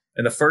talent,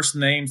 and the first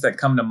names that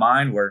come to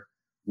mind were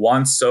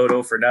Juan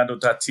Soto, Fernando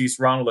Tatis,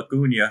 Ronald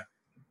Acuna.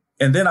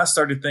 And then I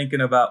started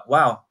thinking about,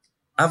 wow,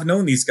 I've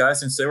known these guys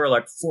since they were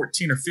like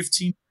 14 or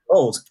 15 years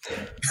old.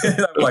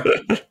 And I'm like,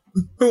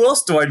 who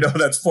else do I know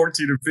that's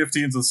 14 or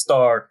 15 is a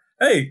star?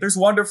 Hey, there's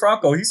Wander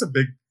Franco. He's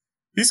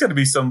going to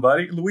be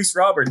somebody. Luis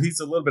Robert,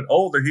 he's a little bit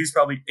older. He's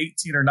probably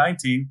 18 or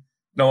 19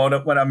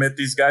 when I met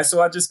these guys.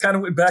 So I just kind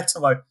of went back to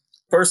my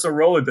personal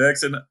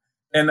Rolodex.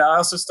 And I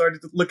also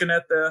started looking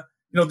at the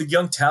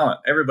young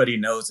talent everybody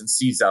knows and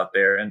sees out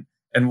there. And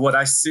what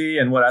I see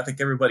and what I think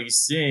everybody's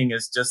seeing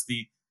is just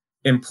the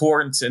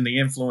importance and the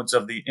influence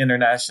of the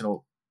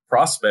international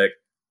prospect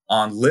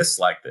on lists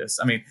like this.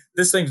 I mean,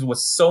 this thing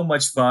was so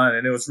much fun,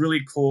 and it was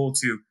really cool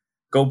to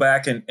go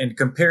back and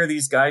compare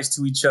these guys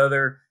to each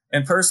other.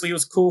 And personally, it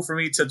was cool for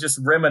me to just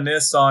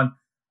reminisce on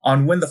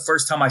when the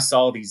first time I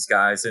saw these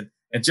guys, and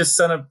just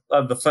some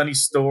of the funny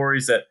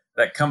stories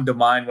that come to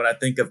mind when I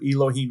think of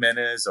Eloy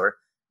Jimenez or,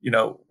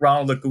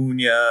 Ronald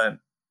Acuna and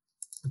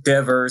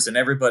Devers and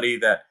everybody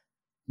that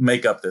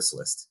make up this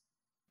list.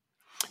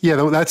 Yeah,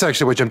 that's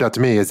actually what jumped out to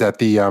me, is that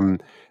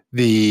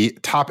the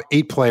top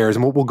 8 players,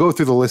 and we'll go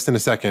through the list in a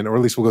second, or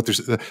at least we'll go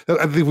through.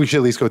 I think we should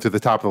at least go through the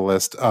top of the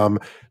list.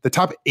 The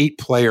top 8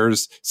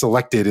 players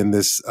selected in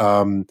this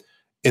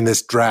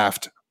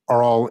draft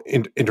are all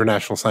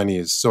international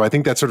signees. So I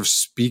think that sort of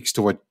speaks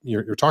to what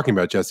you're talking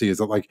about, Jesse. Is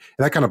that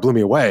that kind of blew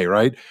me away,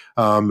 right?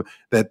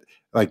 That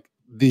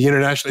the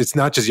international, it's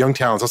not just young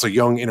talent; it's also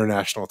young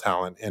international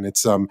talent, and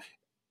it's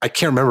I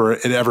can't remember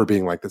it ever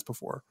being like this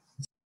before.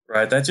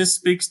 Right. That just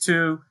speaks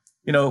to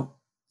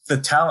the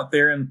talent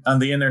there on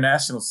the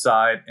international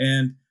side,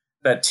 and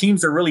that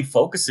teams are really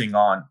focusing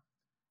on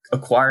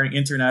acquiring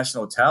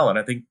international talent.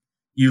 I think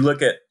you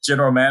look at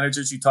general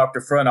managers, you talk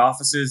to front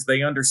offices,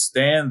 they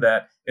understand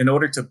that in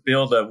order to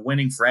build a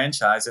winning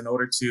franchise, in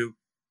order to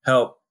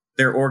help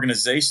their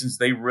organizations,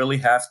 they really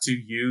have to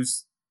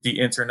use the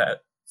internet,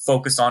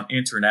 focus on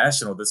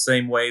international, the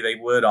same way they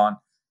would on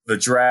the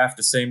draft,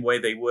 the same way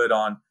they would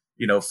on,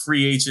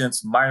 free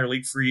agents, minor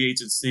league free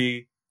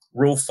agency,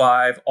 Rule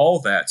 5,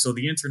 all that. So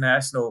the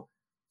international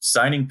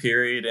signing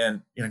period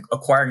and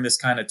acquiring this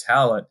kind of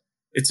talent,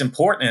 it's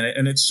important,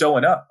 and it's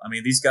showing up. I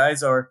mean, these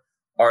guys are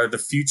the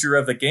future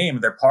of the game.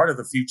 They're part of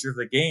the future of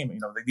the game.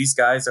 These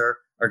guys are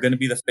going to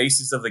be the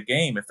faces of the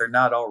game if they're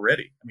not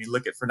already. I mean,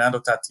 look at Fernando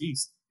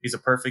Tatis. He's a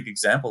perfect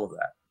example of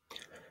that.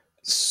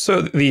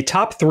 So the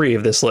top 3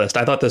 of this list,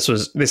 I thought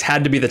this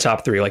had to be the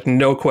top 3,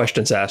 no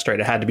questions asked, right?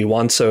 It had to be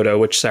Juan Soto,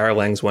 which Sarah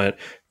Langs went,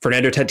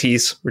 Fernando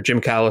Tatis, where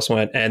Jim Callis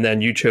went, and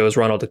then you chose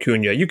Ronald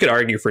Acuna. You could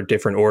argue for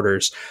different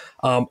orders.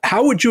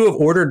 How would you have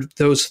ordered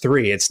those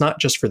 3? It's not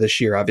just for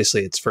this year,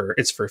 obviously. It's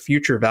for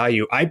future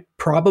value. I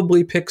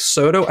probably pick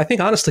Soto. I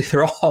think honestly,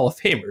 they're all Hall of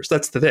Famers.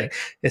 That's the thing.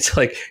 It's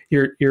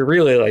you're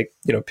really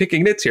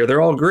picking nits here.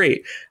 They're all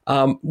great.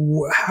 How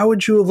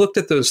would you have looked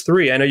at those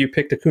 3? I know you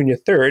picked Acuna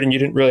third, and you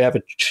didn't really have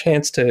a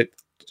chance to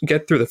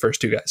get through the first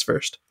 2 guys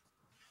first.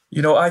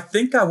 I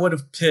think I would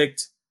have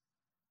picked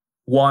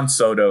Juan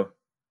Soto.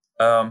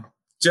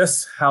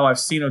 Just how I've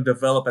seen him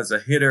develop as a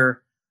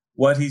hitter,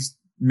 what he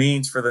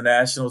means for the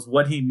Nationals,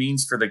 what he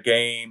means for the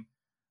game.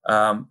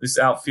 This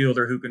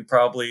outfielder who can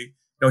probably,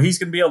 he's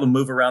going to be able to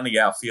move around the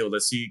outfield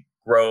as he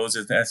grows,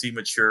 as he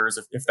matures,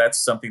 if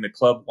that's something the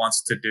club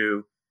wants to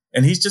do.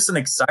 And he's just an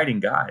exciting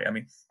guy. I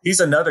mean, he's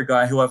another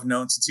guy who I've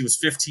known since he was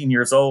 15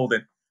 years old.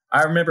 And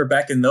I remember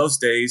back in those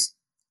days,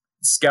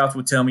 scouts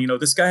would tell me,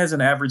 this guy has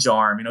an average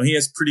arm. He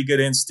has pretty good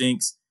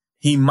instincts.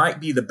 He might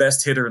be the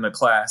best hitter in the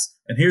class.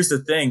 And here's the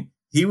thing.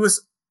 He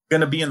was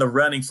going to be in the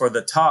running for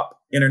the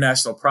top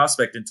international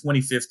prospect in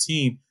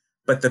 2015.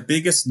 But the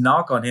biggest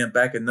knock on him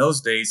back in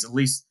those days, at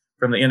least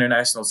from the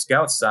international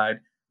scout side,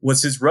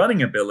 was his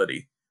running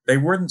ability. They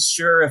weren't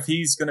sure if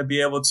he's going to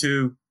be able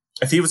to,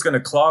 if he was going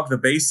to clog the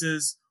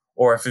bases,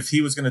 or if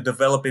he was going to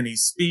develop any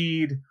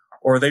speed,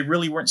 or they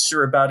really weren't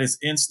sure about his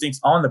instincts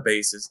on the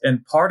bases.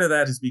 And part of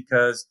that is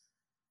because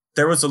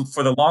there was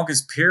for the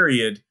longest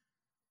period,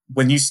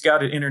 when you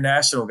scouted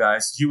international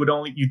guys, you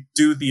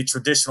do the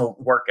traditional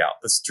workout,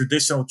 this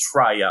traditional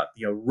tryout,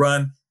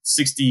 run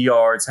 60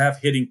 yards, have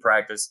hitting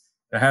practice,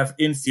 have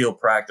infield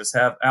practice,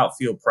 have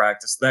outfield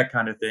practice, that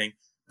kind of thing.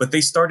 But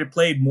they started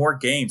playing more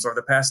games over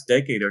the past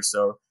decade or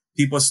so.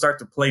 People start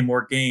to play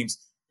more games,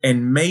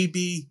 and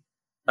maybe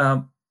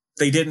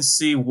they didn't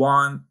see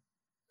Juan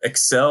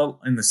excel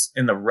in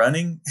the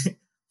running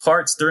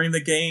parts during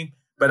the game.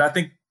 But I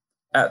think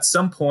at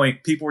some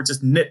point, people were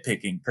just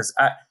nitpicking because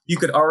you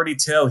could already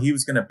tell he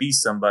was going to be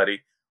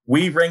somebody.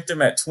 We ranked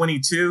him at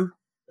 22.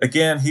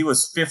 Again, he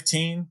was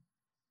 15,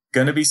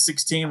 going to be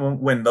 16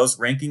 when those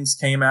rankings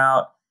came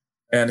out.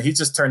 And he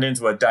just turned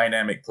into a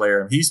dynamic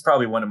player. He's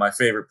probably one of my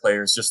favorite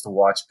players just to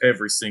watch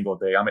every single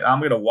day. I mean, I'm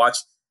going to watch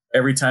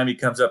every time he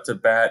comes up to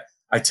bat.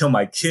 I tell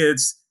my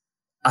kids,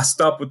 I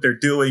stop what they're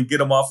doing, get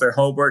them off their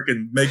homework,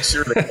 and make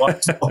sure they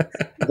watch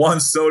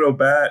Juan Soto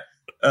bat.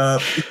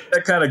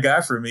 That kind of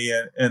guy for me,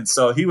 and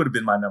so he would have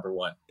been my number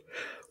 1.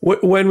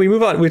 When we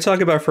move on, we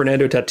talk about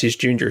Fernando Tatis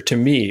Jr. To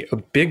me, a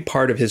big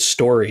part of his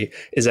story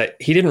is that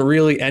he didn't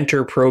really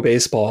enter pro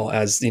baseball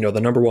as, the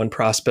number 1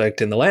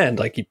 prospect in the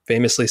land. He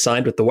famously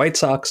signed with the White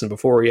Sox, and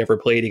before he ever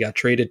played, he got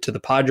traded to the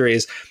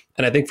Padres.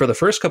 And I think for the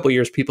first couple of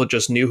years, people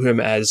just knew him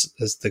as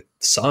the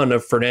son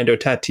of Fernando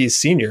Tatis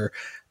Sr.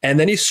 And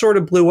then he sort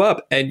of blew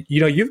up. And,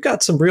 you've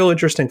got some real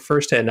interesting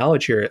firsthand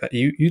knowledge here.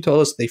 You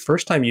told us the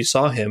first time you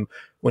saw him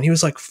when he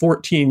was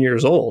 14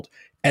 years old.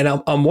 And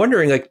I'm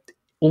wondering,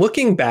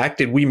 looking back,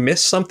 did we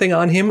miss something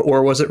on him,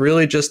 or was it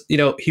really just,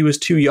 he was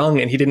too young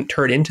and he didn't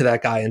turn into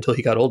that guy until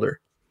he got older?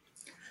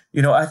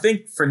 I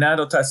think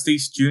Fernando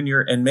Tatis Jr.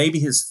 and maybe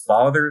his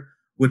father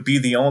would be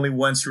the only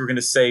ones who were going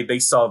to say they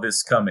saw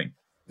this coming.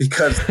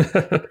 because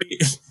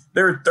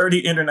there were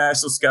 30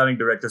 international scouting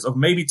directors, or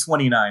maybe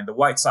 29. The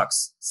White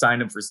Sox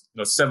signed him for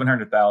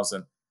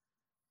 $700,000,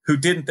 who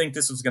didn't think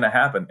this was going to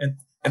happen.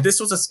 And this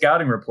was a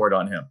scouting report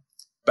on him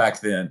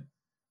back then.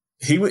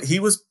 He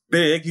was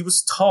big, he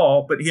was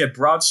tall, but he had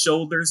broad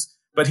shoulders,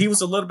 but he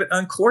was a little bit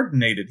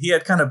uncoordinated. He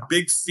had kind of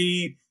big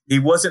feet. He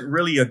wasn't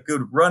really a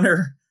good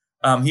runner.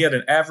 He had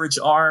an average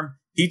arm.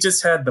 He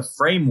just had the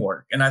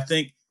framework. And I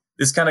think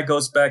this kind of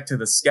goes back to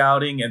the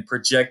scouting and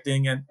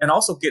projecting and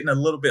also getting a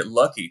little bit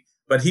lucky.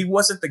 But he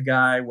wasn't the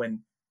guy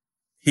when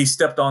he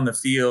stepped on the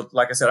field.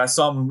 Like I said, I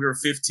saw him when we were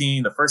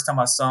 15. The first time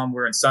I saw him, we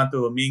were in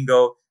Santo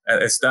Domingo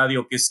at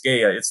Estadio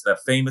Quisqueya. It's the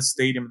famous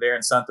stadium there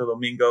in Santo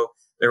Domingo.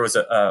 There was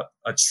a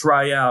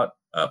tryout,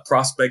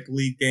 prospect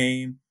league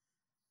game,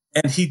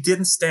 and he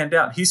didn't stand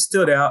out. He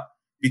stood out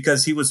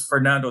because he was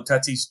Fernando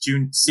Tatis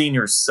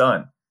Sr.'s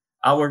son.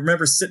 I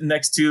remember sitting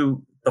next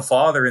to the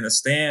father in the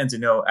stands,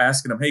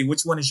 asking him, "Hey,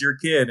 which one is your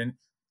kid?" And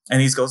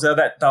he goes, "Oh,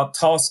 that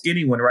tall,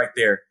 skinny one right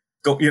there,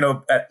 go,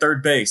 at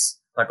third base."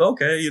 Like,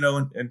 okay,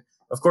 and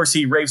of course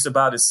he raves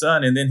about his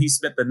son. And then he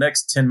spent the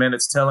next 10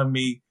 minutes telling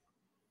me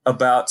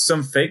about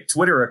some fake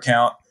Twitter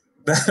account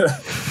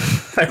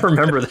I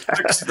remember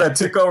that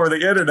took over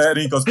the internet. And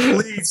he goes,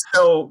 "Please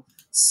tell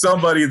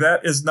somebody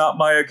that is not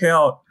my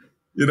account.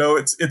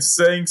 It's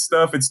saying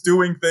stuff. It's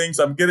doing things.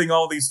 I'm getting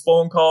all these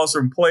phone calls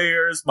from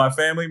players. My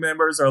family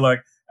members are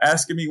like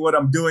asking me what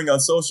I'm doing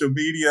on social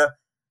media."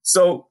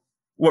 So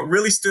what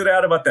really stood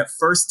out about that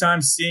first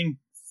time seeing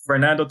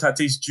Fernando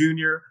Tatis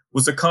Jr.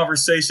 was a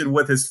conversation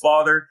with his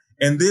father,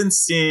 and then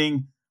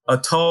seeing a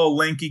tall,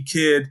 lanky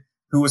kid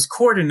who was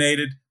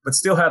coordinated, but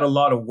still had a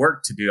lot of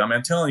work to do. I mean,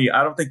 I'm telling you,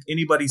 I don't think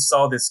anybody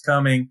saw this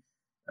coming.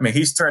 I mean,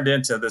 he's turned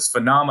into this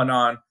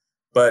phenomenon,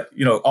 but,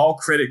 all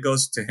credit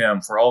goes to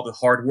him for all the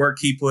hard work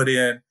he put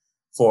in,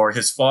 for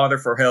his father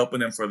for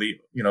helping him, for the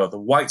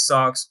White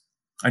Sox.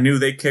 I knew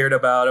they cared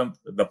about him.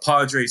 The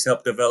Padres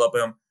helped develop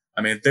him.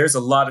 I mean, there's a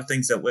lot of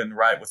things that went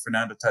right with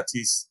Fernando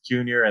Tatis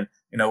Jr. And,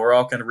 we're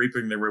all kind of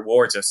reaping the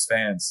rewards as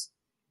fans.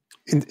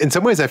 In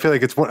some ways, I feel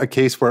like it's a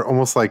case where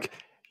almost like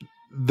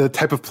the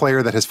type of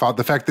player that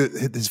the fact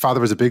that his father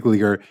was a big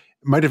leaguer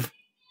might have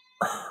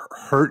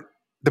hurt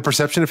the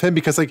perception of him,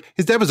 because like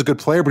his dad was a good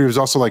player, but he was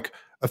also like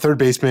a third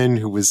baseman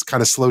who was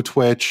kind of slow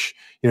twitch,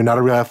 not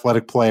a real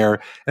athletic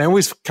player. And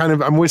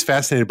I'm always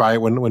fascinated by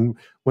it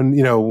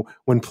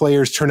when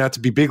players turn out to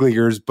be big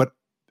leaguers, but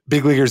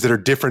big leaguers that are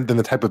different than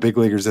the type of big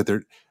leaguers that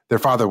their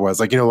father was.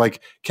 Like,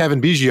 like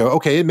Kevin Biggio.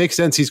 Okay, it makes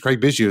sense. He's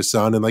Craig Biggio's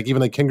son. And like,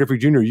 even like Ken Griffey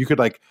Jr., you could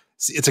like,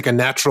 it's like a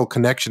natural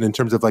connection in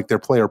terms of like their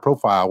player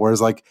profile.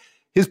 Whereas like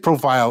his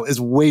profile is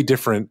way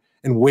different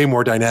and way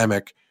more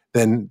dynamic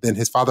than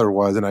his father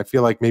was. And I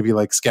feel like maybe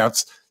like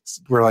scouts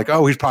were like,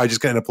 oh, he's probably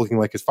just going to end up looking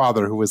like his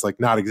father, who was like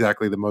not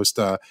exactly the most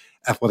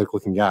athletic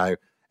looking guy.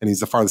 And he's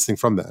the farthest thing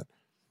from that.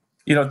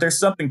 There's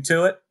something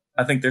to it.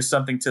 I think there's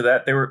something to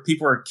that.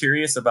 People are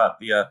curious about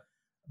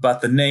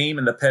the name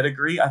and the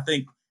pedigree. I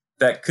think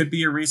that could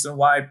be a reason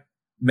why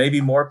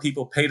maybe more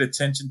people paid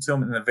attention to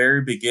him in the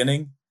very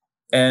beginning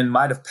and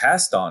might have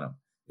passed on him,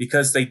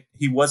 because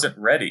he wasn't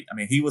ready. I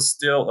mean, he was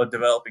still a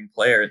developing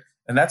player.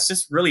 And that's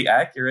just really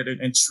accurate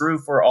and true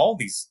for all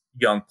these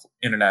young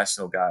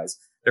international guys.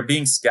 They're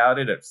being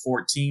scouted at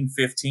 14,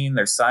 15.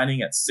 They're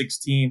signing at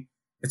 16.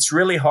 It's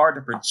really hard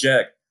to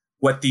project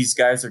what these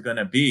guys are going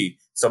to be.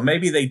 So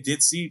maybe they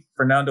did see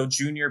Fernando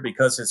Jr.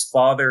 because his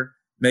father,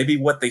 maybe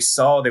what they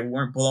saw, they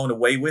weren't blown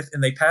away with,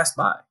 and they passed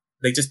by.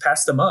 They just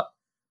passed them up.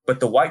 But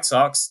the White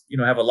Sox,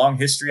 have a long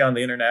history on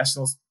the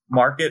international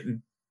market,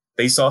 and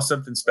they saw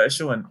something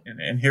special,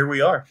 and here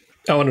we are.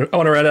 I want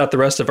to write out the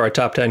rest of our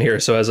top 10 here.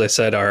 So as I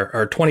said,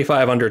 our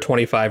 25 under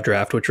 25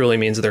 draft, which really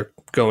means they're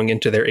going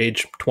into their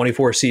age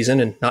 24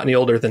 season and not any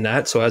older than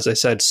that. So as I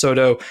said,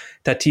 Soto,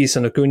 Tatis,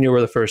 and Acuna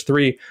were the first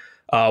three.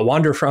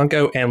 Wander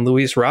Franco and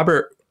Luis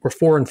Robert were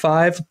 4 and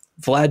 5.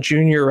 Vlad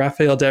Jr.,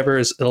 Rafael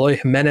Devers, Eloy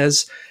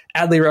Jimenez,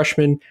 Adley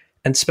Rutschman,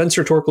 and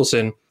Spencer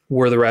Torkelson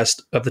were the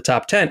rest of the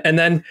top 10. And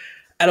then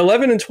at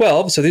 11 and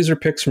 12, so these are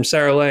picks from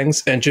Sarah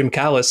Langs and Jim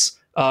Callis,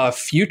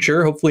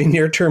 hopefully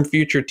near-term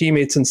future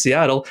teammates in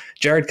Seattle,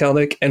 Jared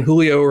Kelenic and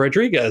Julio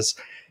Rodriguez.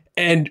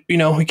 And,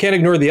 we can't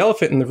ignore the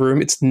elephant in the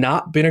room. It's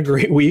not been a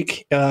great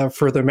week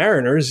for the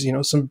Mariners.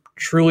 Some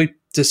truly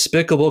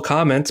despicable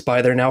comments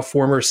by their now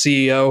former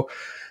CEO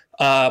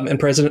and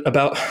president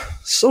about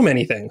so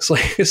many things.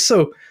 Like, it's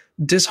so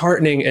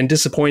disheartening and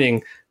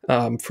disappointing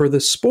for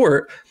the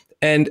sport.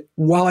 And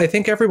while I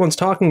think everyone's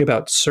talking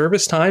about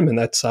service time, and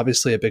that's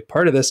obviously a big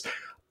part of this,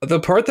 the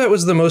part that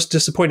was the most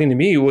disappointing to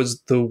me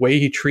was the way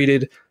he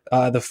treated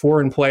the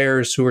foreign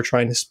players who were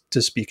trying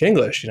to speak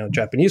English,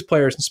 Japanese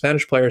players and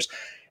Spanish players.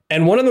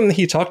 And one of them that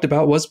he talked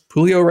about was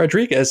Julio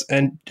Rodriguez.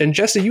 And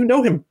Jesse, you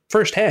know him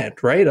firsthand,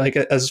 right? Like,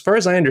 as far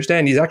as I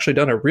understand, he's actually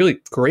done a really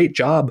great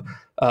job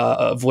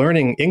of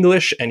learning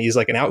English, and he's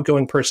like an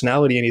outgoing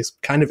personality, and he's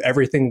kind of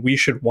everything we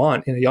should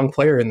want in a young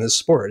player in this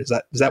sport. Is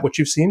that what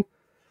you've seen?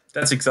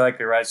 That's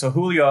exactly right. So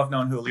Julio, I've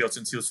known Julio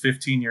since he was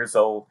 15 years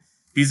old.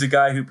 He's a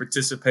guy who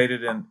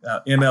participated in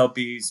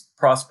MLB's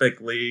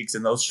prospect leagues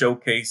and those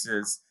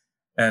showcases.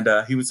 And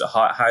he was a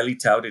highly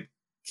touted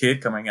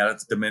kid coming out of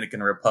the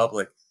Dominican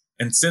Republic.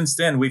 And since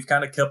then, we've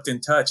kind of kept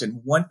in touch.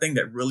 And one thing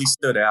that really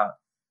stood out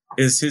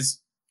is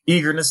his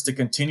eagerness to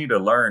continue to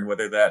learn,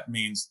 whether that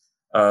means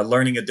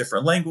learning a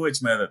different language,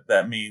 whether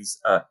that means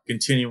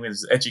continuing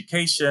his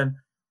education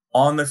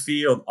on the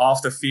field,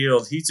 off the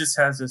field. He just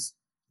has this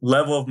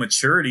level of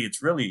maturity.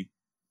 It's really,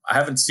 I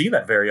haven't seen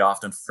that very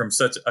often from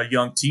such a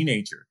young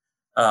teenager.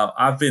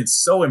 I've been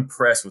so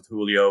impressed with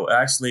Julio.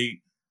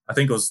 Actually, I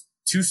think it was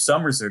 2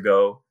 summers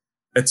ago.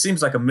 It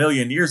seems like a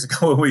million years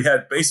ago when we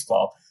had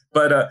baseball,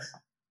 but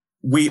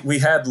we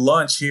had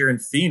lunch here in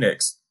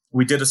Phoenix.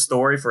 We did a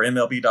story for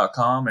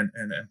MLB.com and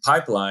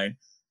Pipeline.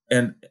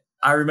 And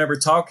I remember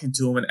talking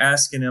to him and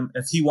asking him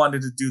if he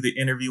wanted to do the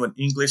interview in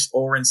English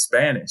or in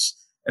Spanish.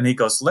 And he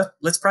goes,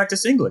 let's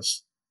practice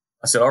English.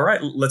 I said, all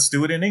right, let's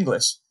do it in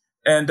English.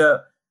 And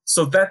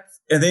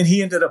and then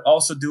he ended up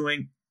also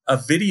doing a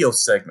video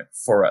segment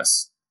for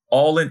us,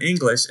 all in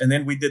English. And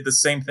then we did the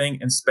same thing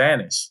in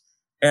Spanish.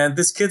 And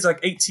this kid's like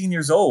 18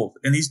 years old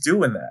and he's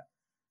doing that.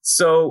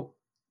 So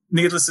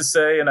needless to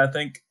say, and I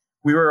think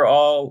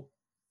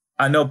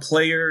I know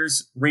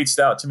players reached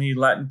out to me,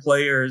 Latin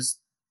players,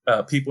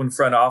 people in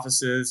front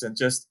offices, and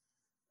just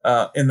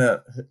in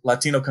the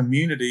Latino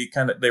community,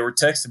 they were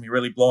texting me,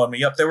 really blowing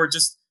me up. They were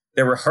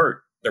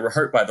hurt. They were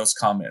hurt by those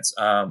comments.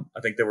 I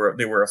think they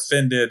were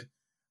offended.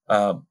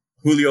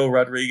 Julio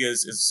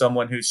Rodriguez is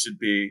someone who should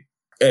be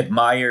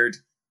admired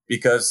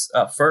because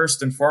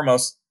first and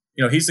foremost,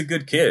 he's a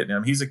good kid.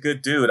 He's a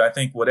good dude. I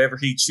think whatever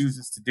he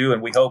chooses to do,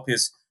 and we hope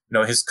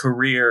his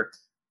career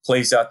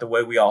plays out the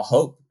way we all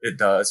hope it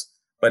does.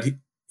 But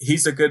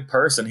he's a good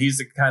person. He's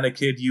the kind of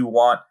kid you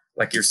want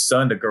like your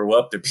son to grow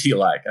up to be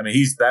like. I mean,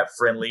 he's that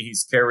friendly.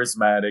 He's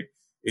charismatic.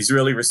 He's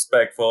really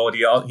respectful.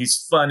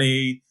 He's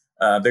funny.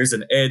 There's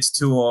an edge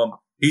to him.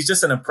 He's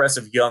just an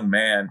impressive young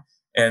man.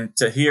 And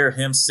to hear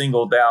him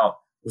singled out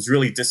was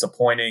really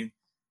disappointing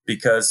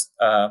because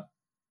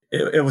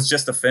it was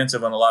just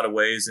offensive in a lot of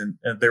ways. And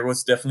there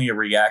was definitely a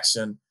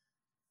reaction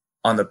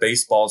on the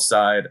baseball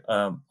side.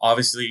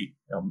 Obviously,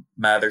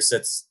 Mather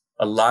says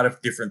a lot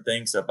of different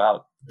things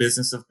about the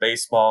business of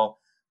baseball,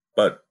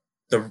 but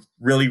the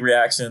really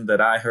reaction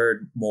that I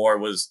heard more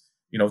was,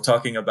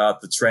 talking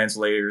about the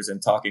translators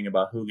and talking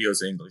about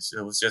Julio's English.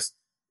 It was just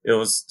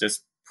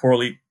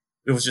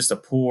a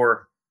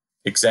poor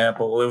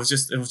example. It was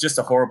just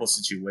a horrible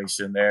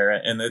situation there,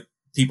 and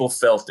people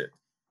felt it.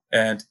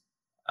 And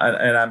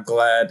I'm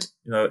glad,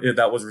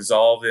 that was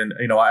resolved. And,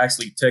 I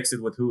actually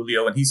texted with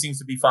Julio and he seems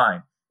to be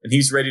fine and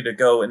he's ready to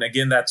go. And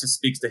again, that just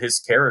speaks to his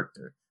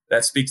character.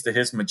 That speaks to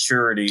his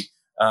maturity.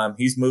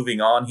 He's moving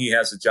on. He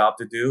has a job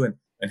to do,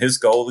 and his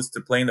goal is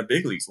to play in the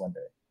big leagues one day.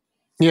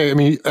 Yeah, I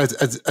mean,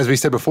 as we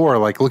said before,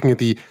 like looking at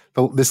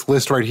this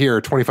list right here,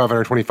 25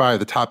 under 25,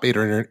 the top 8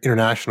 are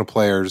international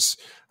players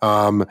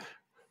from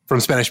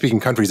Spanish-speaking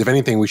countries. If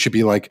anything, we should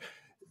be like,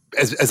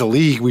 as a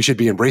league, we should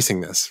be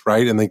embracing this,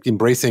 right? And like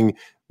embracing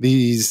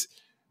these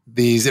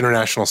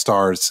international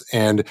stars,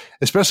 and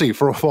especially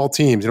for all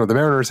teams. The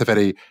Mariners have had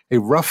a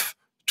rough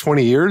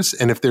 20 years,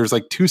 and if there's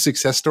like 2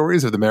 success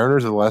stories of the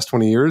Mariners of the last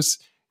 20 years,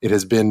 it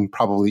has been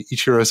probably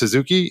Ichiro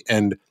Suzuki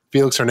and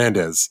Felix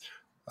Hernandez,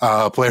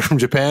 a player from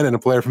Japan and a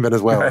player from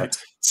Venezuela. Right.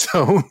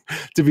 So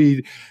to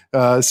be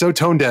so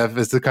tone deaf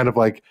as to kind of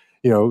like,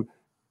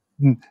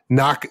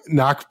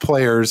 knock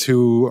players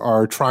who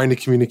are trying to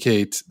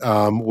communicate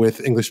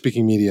with English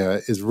speaking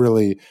media was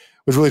really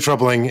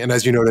troubling. And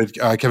as you noted,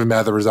 Kevin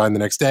Mather resigned the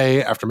next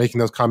day after making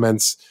those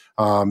comments.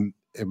 I'm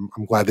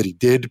glad that he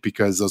did,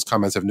 because those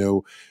comments have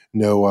no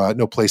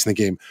place in the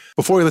game.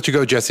 Before we let you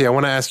go, Jesse, I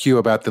want to ask you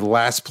about the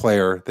last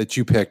player that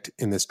you picked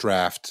in this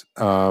draft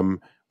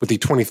with the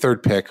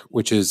 23rd pick,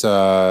 which is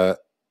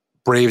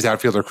Braves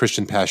outfielder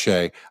Christian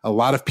Pache. A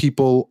lot of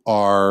people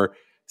are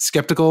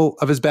skeptical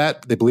of his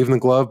bat. They believe in the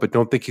glove, but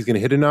don't think he's going to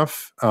hit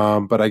enough.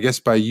 But I guess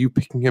by you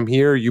picking him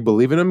here, you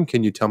believe in him.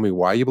 Can you tell me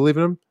why you believe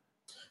in him?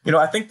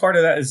 I think part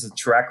of that is the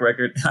track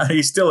record.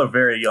 He's still a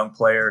very young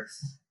player.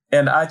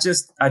 And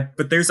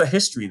but there's a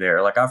history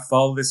there. Like, I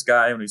followed this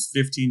guy when he was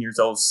 15 years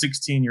old,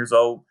 16 years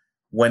old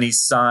when he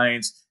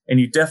signs, and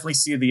you definitely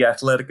see the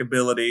athletic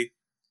ability.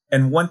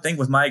 And one thing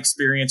with my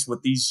experience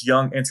with these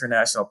young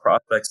international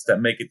prospects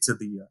that make it to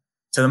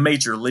the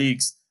major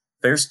leagues,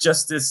 there's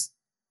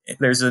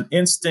an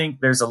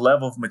instinct, there's a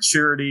level of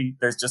maturity,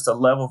 there's just a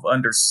level of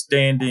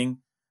understanding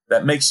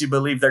that makes you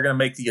believe they're going to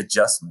make the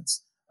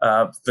adjustments.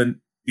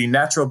 The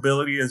natural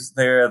ability is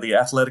there, the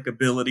athletic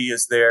ability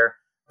is there,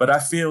 but I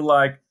feel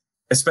like,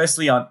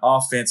 especially on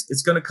offense,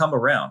 it's going to come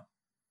around.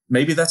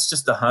 Maybe that's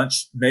just a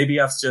hunch. Maybe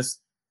I've just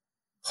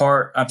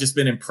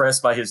been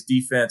impressed by his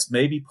defense.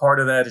 Maybe part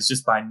of that is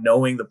just by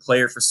knowing the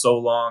player for so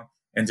long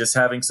and just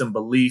having some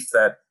belief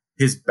that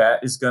his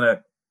bat is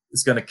going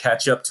to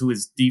catch up to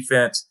his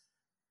defense.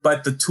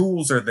 But the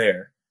tools are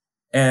there.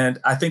 And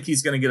I think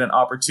he's going to get an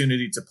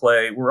opportunity to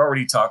play. We're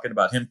already talking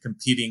about him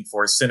competing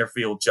for a center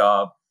field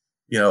job,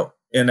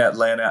 in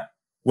Atlanta,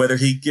 whether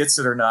he gets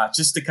it or not,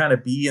 just to kind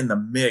of be in the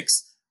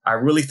mix. I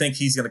really think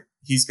he's going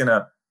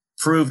to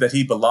prove that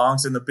he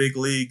belongs in the big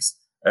leagues.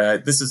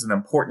 This is an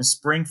important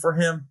spring for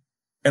him,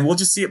 and we'll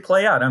just see it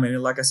play out. I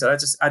mean, like I said,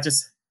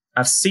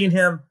 I've seen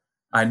him,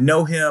 I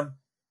know him,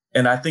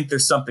 and I think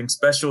there's something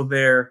special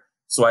there.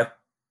 So I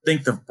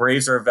think the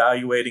Braves are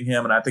evaluating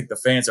him, and I think the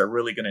fans are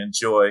really going to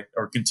enjoy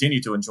or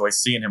continue to enjoy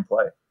seeing him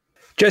play.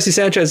 Jesse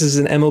Sanchez is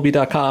an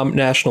MLB.com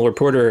national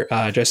reporter.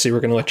 Jesse, we're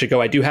going to let you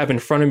go. I do have in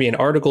front of me an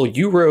article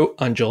you wrote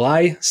on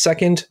July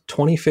 2nd,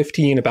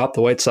 2015 about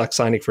the White Sox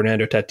signing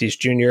Fernando Tatis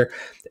Jr.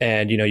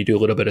 And, you do a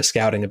little bit of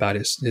scouting about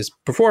his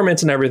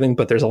performance and everything,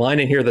 but there's a line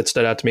in here that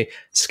stood out to me.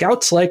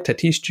 Scouts like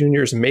Tatis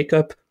Jr.'s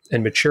makeup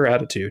and mature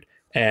attitude.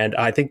 And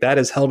I think that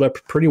has held up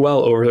pretty well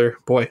over,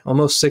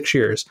 almost 6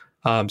 years.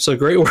 So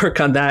great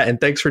work on that.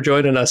 And thanks for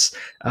joining us.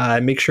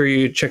 Make sure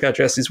you check out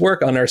Jesse's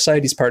work on our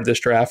site. He's part of this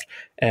draft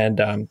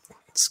and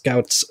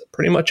scouts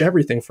pretty much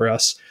everything for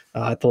us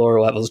at the lower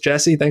levels.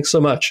 Jesse, thanks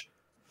so much.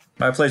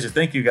 My pleasure.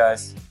 Thank you,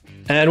 guys.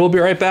 And we'll be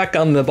right back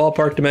on the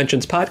Ballpark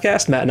Dimensions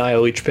podcast. Matt and I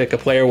will each pick a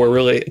player we're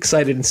really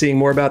excited in seeing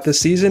more about this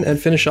season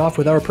and finish off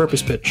with our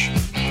purpose pitch.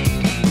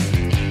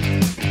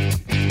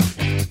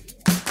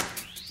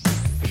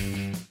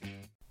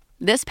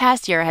 This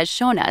past year has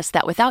shown us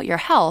that without your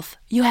health,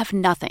 you have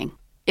nothing.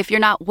 If you're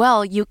not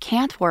well, you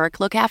can't work,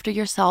 look after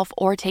yourself,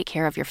 or take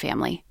care of your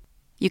family.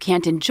 You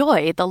can't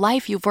enjoy the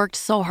life you've worked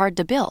so hard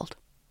to build.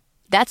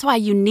 That's why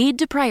you need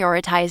to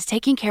prioritize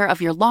taking care of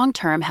your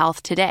long-term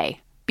health today,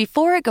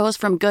 before it goes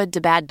from good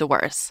to bad to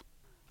worse.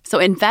 So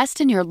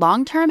invest in your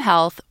long-term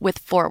health with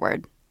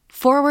Forward.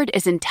 Forward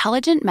is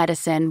intelligent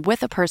medicine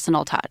with a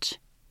personal touch.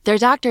 Their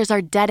doctors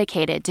are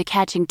dedicated to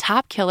catching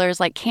top killers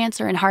like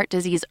cancer and heart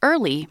disease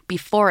early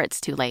before it's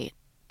too late.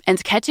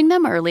 And catching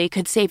them early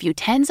could save you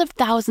tens of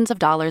thousands of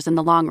dollars in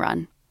the long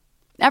run.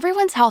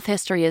 Everyone's health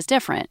history is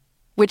different,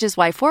 which is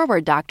why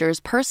Forward doctors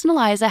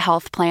personalize a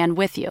health plan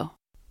with you,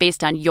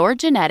 based on your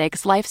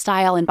genetics,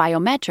 lifestyle, and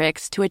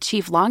biometrics to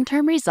achieve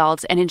long-term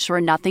results and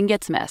ensure nothing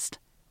gets missed.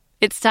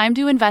 It's time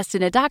to invest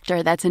in a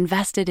doctor that's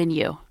invested in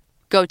you.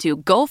 Go to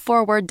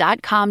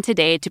GoForward.com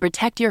today to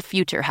protect your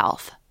future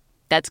health.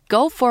 That's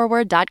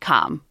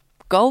GoForward.com.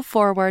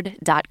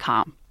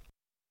 GoForward.com.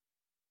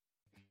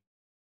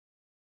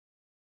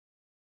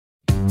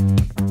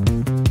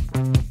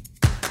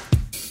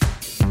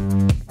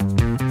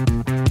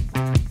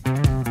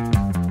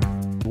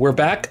 We're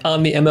back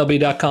on the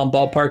MLB.com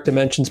Ballpark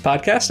Dimensions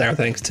podcast. Our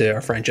thanks to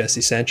our friend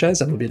Jesse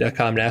Sanchez,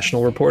 MLB.com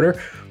national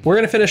reporter. We're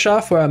going to finish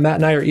off. Matt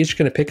and I are each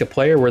going to pick a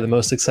player we're the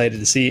most excited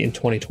to see in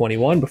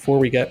 2021 before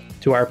we get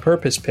to our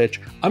purpose pitch.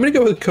 I'm going to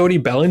go with Cody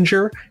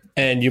Bellinger.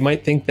 And you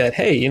might think that,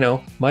 hey,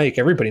 Mike,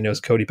 everybody knows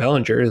Cody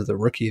Bellinger is the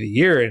rookie of the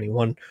year and he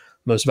won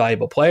most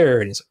valuable player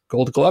and he's a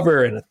gold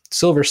glover and a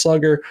silver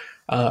slugger.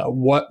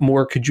 What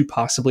more could you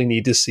possibly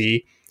need to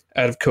see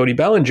out of Cody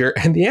Bellinger?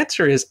 And the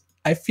answer is,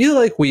 I feel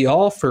like we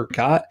all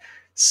forgot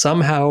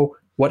somehow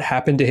what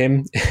happened to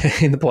him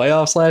in the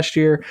playoffs last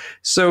year.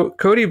 So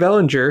Cody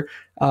Bellinger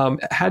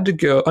had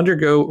to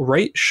undergo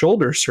right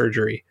shoulder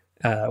surgery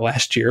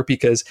last year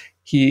because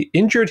he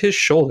injured his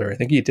shoulder. I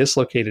think he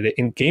dislocated it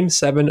in Game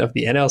 7 of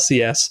the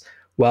NLCS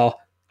while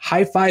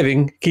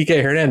high-fiving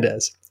Kike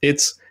Hernandez.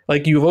 It's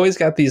like you've always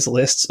got these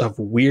lists of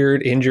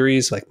weird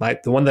injuries.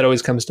 Like the one that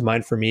always comes to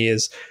mind for me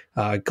is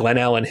Glenn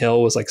Allen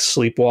Hill was like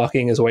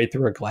sleepwalking his way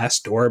through a glass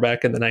door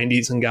back in the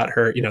 90s and got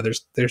hurt.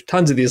 There's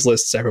tons of these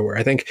lists everywhere.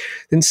 I think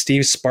then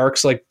Steve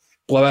Sparks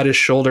blow out his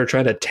shoulder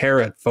trying to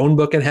tear a phone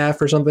book in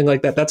half or something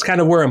like that. That's kind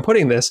of where I'm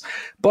putting this.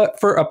 But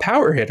for a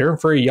power hitter,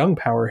 for a young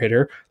power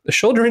hitter, the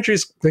shoulder injury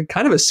is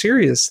kind of a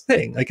serious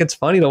thing. It's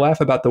funny to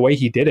laugh about the way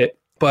he did it.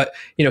 But,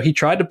 he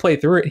tried to play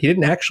through it. He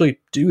didn't actually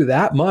do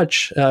that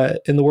much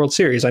in the World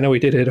Series. I know he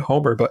did hit a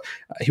homer, but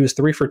he was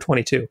 3 for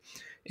 22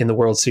 in the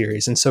World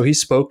Series. And so he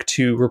spoke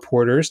to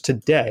reporters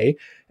today,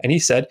 and he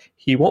said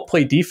he won't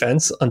play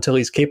defense until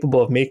he's capable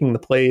of making the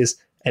plays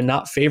and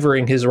not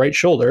favoring his right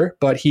shoulder,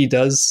 but he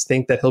does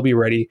think that he'll be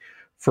ready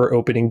for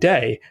opening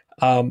day.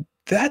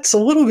 That's a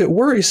little bit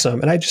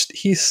worrisome. And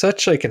he's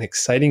such an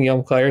exciting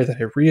young player that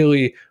I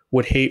really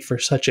would hate for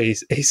such a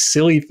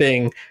silly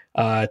thing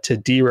to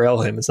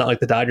derail him. It's not like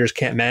the Dodgers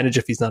can't manage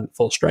if he's not at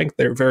full strength.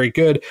 They're very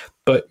good.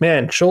 But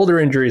man, shoulder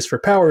injuries for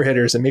power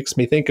hitters, it makes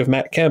me think of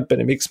Matt Kemp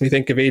and it makes me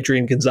think of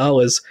Adrian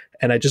Gonzalez.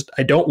 And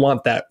I don't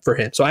want that for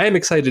him. So I am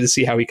excited to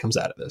see how he comes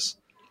out of this.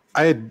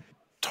 I had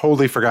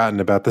totally forgotten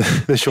about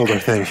the shoulder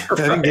thing.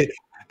 Right. I think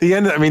the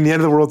end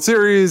of the World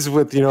Series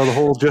with, the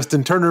whole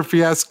Justin Turner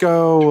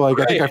fiasco. Right.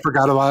 I think I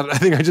forgot about, I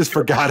think I just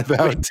forgot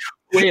about.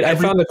 Wait, I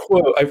found the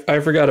quote. I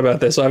forgot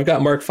about this. So I've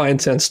got Mark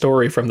Feinsand's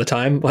story from the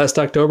time last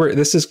October.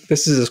 This is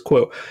his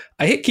quote.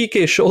 I hit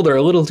Kike's shoulder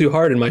a little too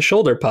hard and my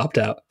shoulder popped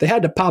out. They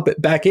had to pop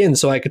it back in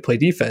so I could play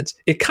defense.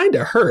 It kind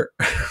of hurt.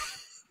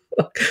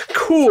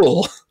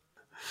 Cool.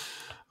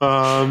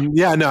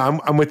 Yeah, no,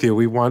 I'm with you.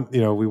 We want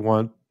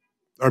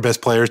our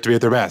best players to be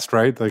at their best,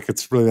 right?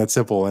 It's really that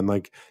simple.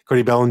 And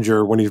Cody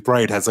Bellinger, when he's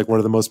bright, has one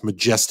of the most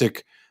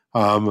majestic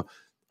home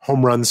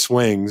run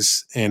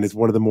swings, and is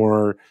one of the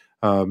more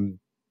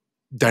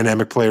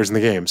dynamic players in the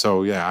game.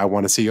 So yeah, I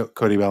want to see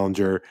Cody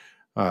Bellinger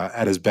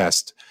at his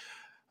best.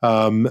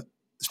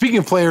 Speaking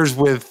of players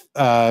with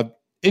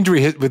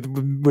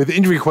with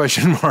injury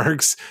question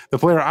marks, the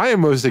player I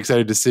am most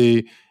excited to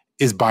see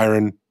is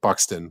Byron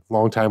Buxton.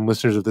 Longtime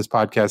listeners of this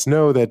podcast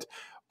know that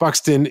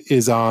Buxton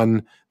is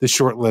on the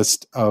short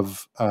list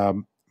of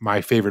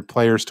my favorite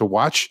players to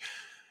watch.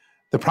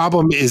 The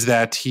problem is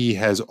that he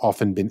has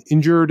often been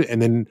injured,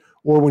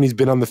 or when he's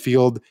been on the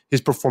field, his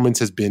performance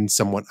has been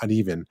somewhat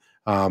uneven.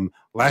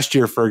 Last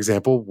year, for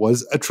example,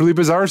 was a truly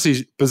bizarre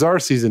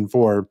season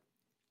for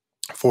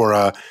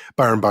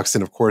Byron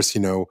Buxton. Of course,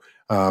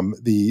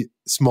 the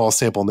small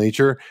sample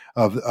nature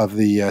of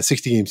the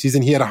 60-game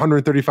season. He had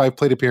 135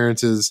 plate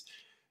appearances,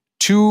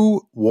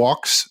 2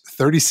 walks,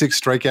 36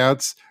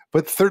 strikeouts,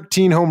 but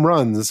 13 home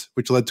runs,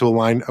 which led to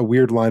a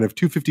weird line of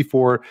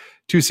 254,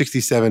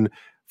 267,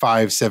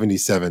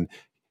 577.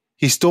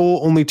 He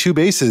stole only 2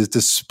 bases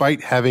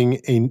despite having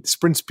a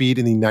sprint speed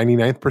in the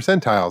 99th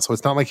percentile. So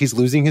it's not like he's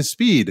losing his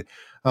speed.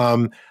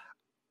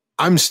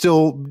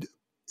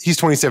 He's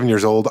 27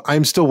 years old.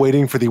 I'm still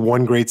waiting for the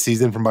one great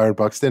season from Byron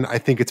Buxton. I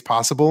think it's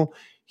possible.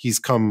 He's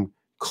come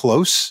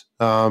close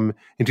in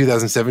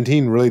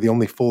 2017, really the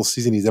only full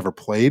season he's ever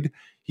played.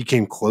 He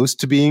came close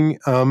to being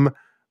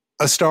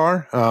a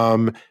star,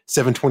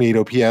 728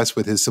 OPS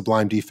with his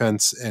sublime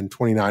defense and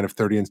 29 of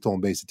 30 in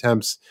stolen base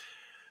attempts.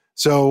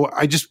 So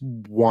I just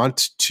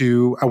want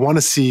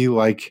to see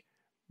like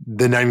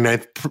the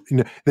 90th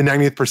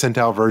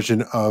percentile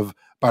version of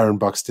Byron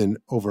Buxton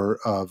over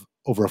a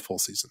full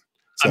season.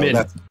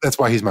 So that's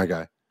why he's my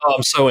guy. Oh,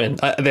 I'm so in.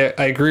 I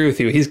agree with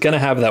you. He's going to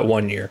have that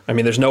 1 year. I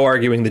mean, there's no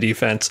arguing the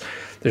defense.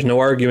 There's no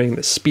arguing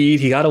the speed.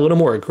 He got a little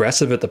more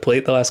aggressive at the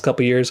plate the last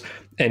couple of years,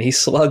 and he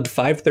slugged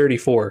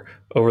 .534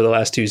 over the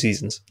last 2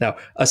 seasons. Now,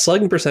 a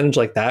slugging percentage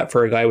like that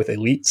for a guy with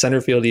elite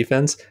center field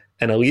defense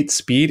and elite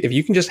speed, if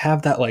you can just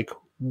have that like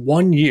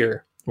 1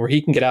 year where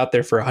he can get out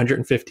there for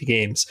 150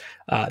 games,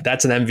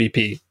 that's an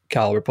MVP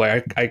caliber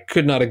player. I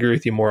could not agree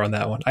with you more on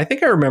that one. I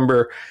think I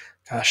remember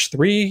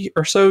 3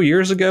 or so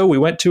years ago, we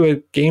went to a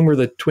game where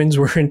the Twins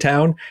were in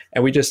town,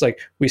 and we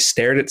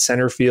stared at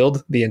center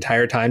field the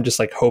entire time, just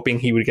like hoping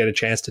he would get a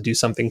chance to do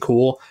something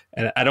cool.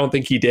 And I don't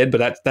think he did,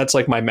 but that's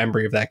like my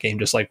memory of that game,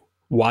 just like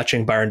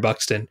watching Byron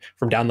Buxton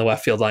from down the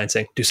left field line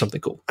saying, do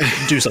something cool,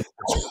 do something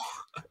cool.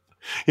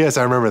 Yes,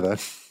 I remember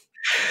that.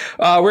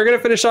 We're going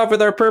to finish off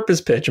with our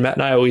purpose pitch. Matt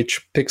and I will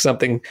each pick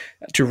something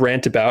to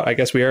rant about. I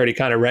guess we already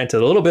kind of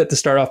ranted a little bit to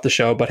start off the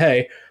show, but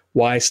hey,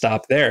 why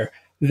stop there?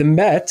 The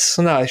Mets,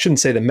 no, I shouldn't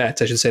say the Mets,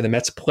 I should say the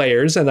Mets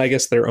players, and I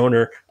guess their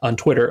owner on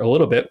Twitter a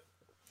little bit,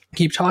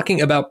 keep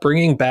talking about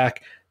bringing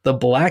back the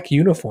black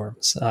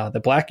uniforms. The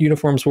black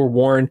uniforms were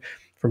worn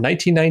from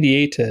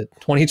 1998 to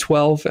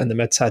 2012, and the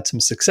Mets had some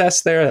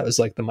success there. That was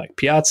like the Mike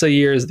Piazza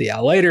years, the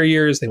Al Leiter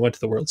years. They went to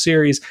the World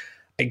Series.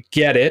 I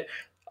get it.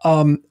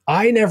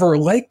 I never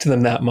liked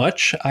them that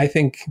much. I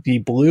think the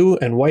blue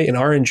and white and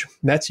orange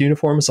Mets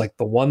uniforms, like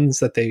the ones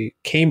that they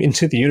came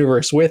into the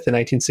universe with in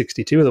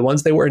 1962, the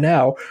ones they wear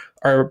now,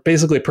 are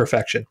basically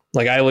perfection.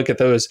 Like I look at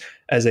those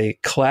as a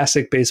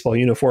classic baseball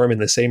uniform in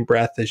the same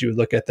breath as you would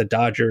look at the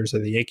Dodgers or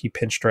the Yankee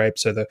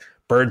pinstripes or the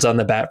birds on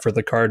the bat for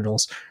the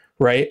Cardinals.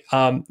 Right.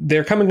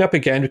 They're coming up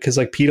again because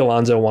like Pete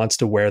Alonso wants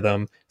to wear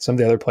them. Some of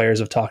the other players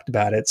have talked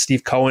about it.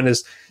 Steve Cohen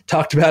has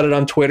talked about it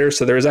on Twitter.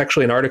 So there was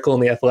actually an article in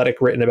The Athletic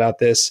written about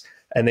this,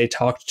 and they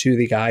talked to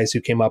the guys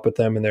who came up with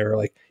them, and they were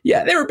like,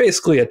 yeah, they were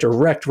basically a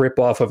direct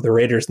ripoff of the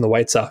Raiders and the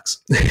White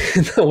Sox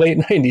in the late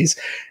 90s.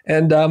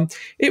 And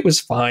it was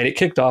fine. It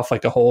kicked off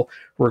like a whole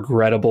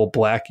regrettable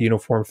black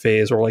uniform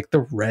phase where like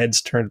the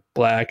Reds turned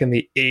black and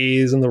the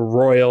A's and the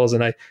Royals.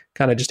 And I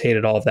kind of just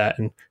hated all of that,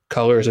 and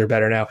colors are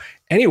better now.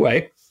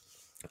 Anyway,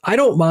 I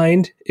don't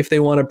mind if they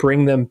want to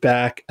bring them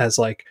back as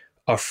like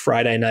a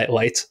Friday Night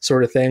Lights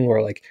sort of thing,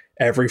 or like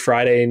every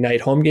Friday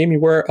night home game you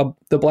wear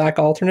the black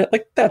alternate.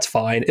 Like that's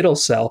fine. It'll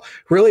sell.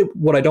 Really,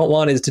 what I don't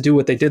want is to do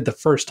what they did the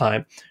first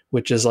time,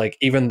 which is like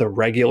even the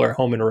regular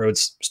home and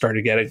roads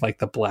started getting like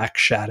the black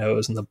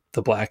shadows and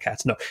the black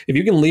hats. No, if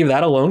you can leave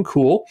that alone,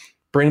 cool.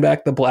 Bring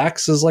back the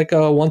blacks as like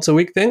a once a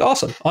week thing.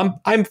 Awesome.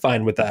 I'm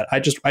fine with that.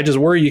 I just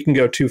worry you can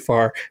go too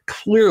far.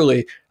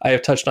 Clearly, I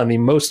have touched on the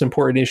most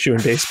important issue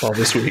in baseball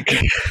this week.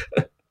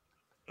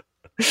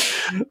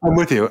 I'm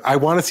with you. I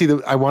want to see the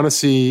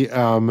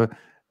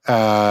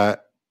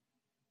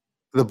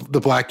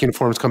black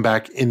uniforms come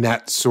back in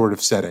that sort of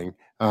setting.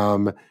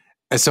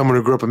 As someone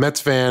who grew up a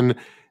Mets fan,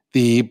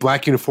 the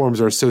black uniforms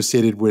are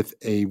associated with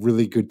a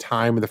really good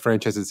time in the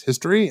franchise's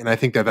history, and I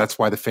think that's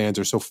why the fans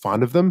are so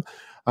fond of them.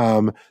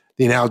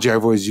 The analogy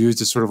I've always used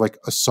is sort of like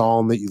a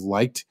song that you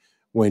liked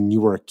when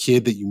you were a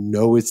kid that you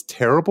know is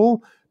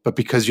terrible, but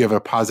because you have a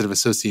positive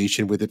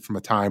association with it from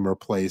a time or a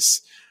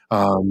place,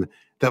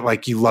 that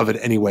like you love it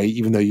anyway,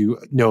 even though you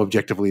know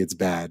objectively it's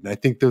bad. And I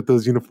think that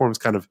those uniforms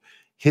kind of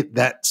hit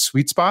that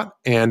sweet spot.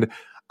 And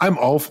I'm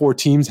all for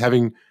teams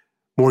having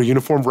more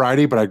uniform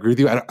variety, but I agree with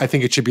you. I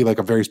think it should be like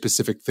a very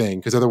specific thing,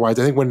 because otherwise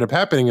I think what ended up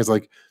happening is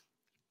like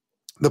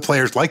the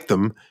players liked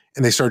them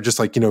and they started just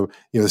like, the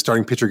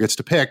starting pitcher gets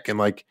to pick, and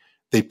like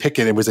they pick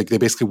it. And it was like they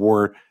basically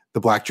wore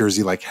the black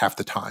jersey like half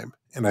the time.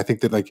 And I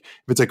think that like if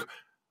it's like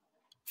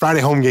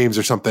Friday home games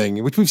or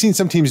something, which we've seen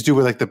some teams do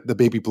with like the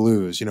baby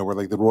blues, where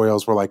like the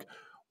Royals were like,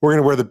 we're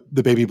going to wear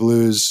the baby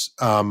blues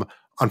on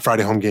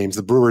Friday home games.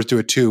 The Brewers do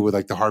it too with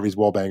like the Harvey's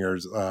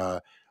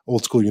Wallbangers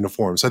old school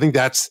uniforms. So I think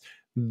that's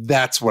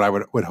what I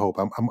would hope.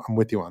 I'm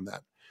with you on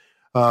that.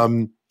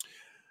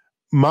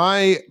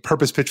 My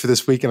purpose pitch for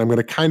this week, and I'm going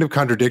to kind of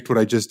contradict what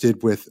I just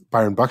did with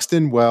Byron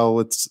Buxton. Well,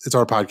 it's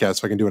our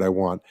podcast, so I can do what I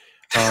want.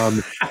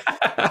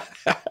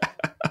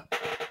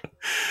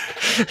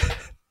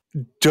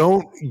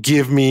 Don't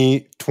give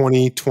me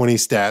 2020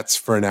 stats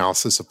for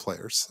analysis of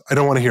players. I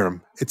don't want to hear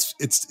them. It's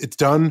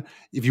done.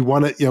 If you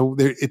want to,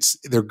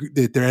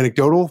 they're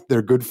anecdotal.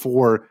 They're good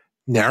for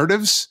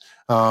narratives.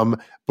 But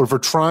if we're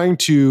trying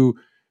to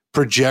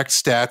project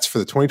stats for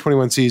the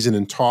 2021 season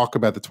and talk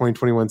about the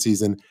 2021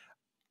 season,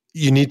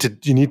 you need to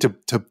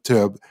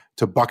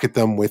bucket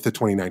them with the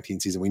 2019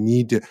 season. We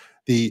need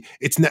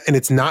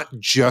it's not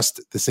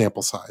just the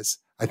sample size.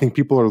 I think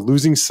people are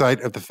losing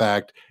sight of the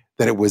fact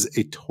that it was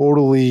a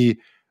totally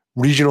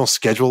regional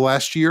schedule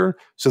last year.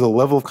 So the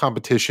level of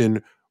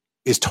competition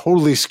is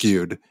totally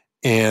skewed,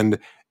 and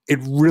it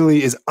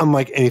really is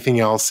unlike anything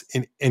else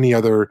in any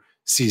other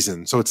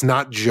season. So it's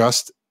not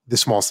just the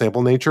small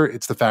sample nature.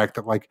 It's the fact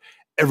that like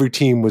every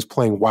team was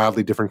playing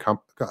wildly different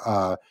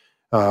competition.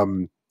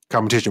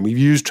 We've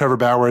used Trevor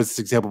Bauer as this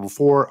example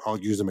before. I'll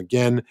use him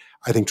again.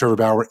 I think Trevor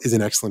Bauer is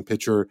an excellent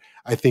pitcher.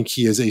 I think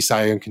he is a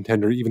Cy Young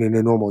contender even in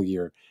a normal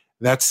year.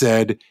 That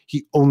said,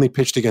 he only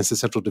pitched against the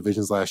Central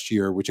Divisions last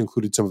year, which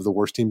included some of the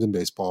worst teams in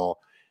baseball.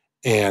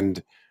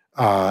 And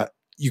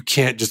you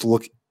can't just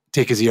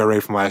take his ERA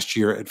from last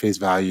year at face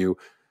value.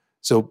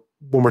 So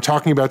when we're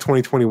talking about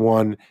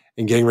 2021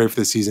 and getting ready for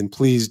the season,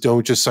 please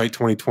don't just cite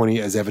 2020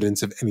 as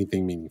evidence of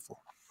anything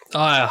meaningful.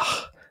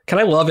 Can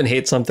I love and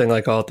hate something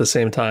like all at the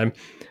same time?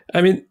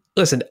 I mean,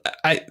 listen,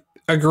 I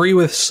agree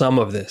with some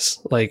of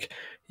this. Like,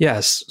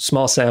 yes,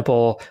 small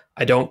sample.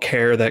 I don't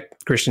care that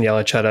Christian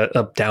Yelich had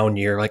a down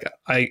year. Like,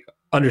 I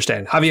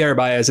understand. Javier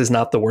Baez is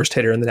not the worst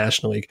hitter in the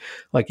National League,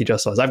 like he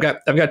just was. I've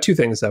got two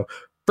things though.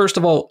 First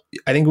of all,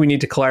 I think we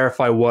need to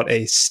clarify what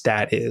a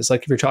stat is.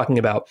 Like, if you're talking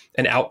about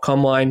an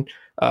outcome line,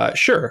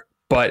 sure.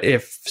 But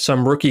if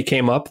some rookie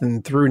came up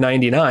and threw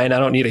 99, I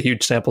don't need a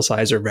huge sample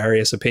size or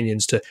various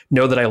opinions to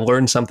know that I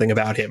learned something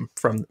about him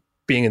from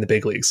being in the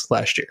big leagues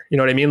last year. You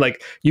know what I mean?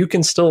 Like, you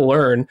can still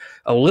learn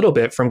a little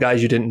bit from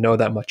guys you didn't know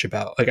that much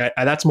about. Like,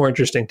 that's more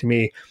interesting to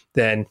me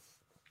than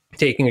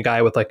taking a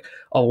guy with like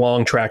a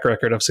long track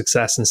record of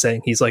success and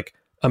saying he's like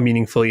a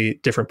meaningfully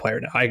different player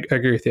now. I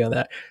agree with you on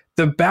that.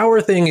 The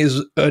Bauer thing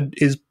is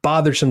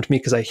bothersome to me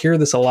because I hear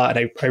this a lot,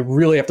 and I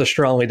really have to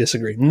strongly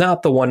disagree.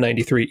 Not the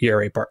 193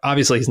 ERA part.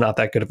 Obviously, he's not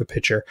that good of a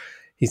pitcher.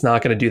 He's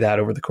not going to do that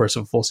over the course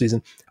of a full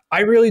season.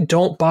 I really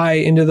don't buy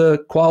into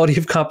the quality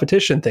of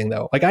competition thing,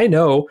 though. Like, I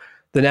know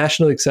the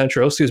National League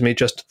Central,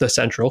 just the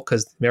Central,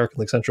 because the American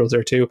League Central is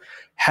there too,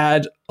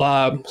 had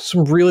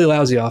some really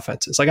lousy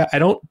offenses. Like, I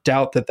don't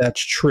doubt that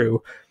that's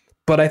true,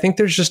 but I think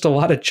there's just a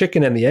lot of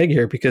chicken and the egg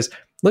here because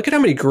look at how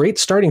many great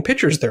starting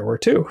pitchers there were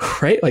too,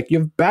 right? Like, you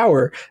have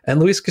Bauer and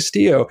Luis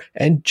Castillo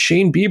and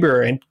Shane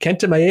Bieber and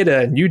Kenta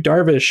Maeda and Yu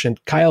Darvish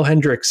and Kyle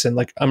Hendricks. And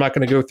like, I'm not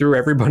going to go through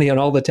everybody on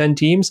all the 10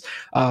 teams,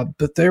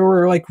 but there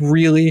were like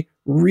really,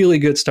 really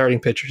good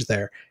starting pitchers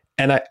there.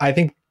 And I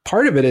think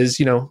part of it is,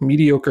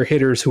 mediocre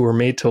hitters who were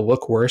made to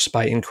look worse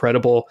by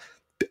incredible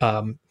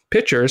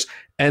pitchers.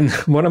 And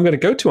what I'm going to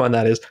go to on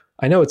that is,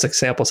 I know it's like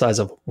sample size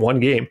of one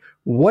game.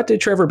 What did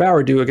Trevor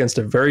Bauer do against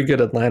a very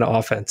good Atlanta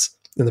offense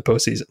in the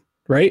postseason,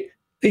 right?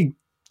 He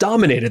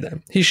dominated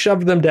them. He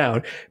shoved them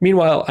down.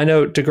 Meanwhile, I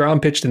know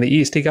DeGrom pitched in the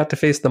East. He got to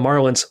face the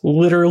Marlins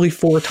literally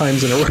 4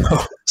 times in a row.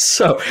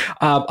 So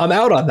I'm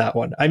out on that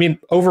one. I mean,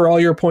 overall,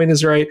 your point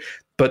is right.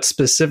 But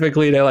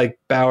specifically to like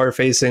Bauer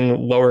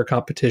facing lower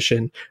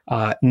competition,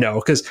 no,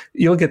 because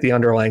you'll get the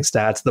underlying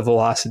stats, the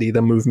velocity,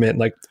 the movement,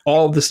 like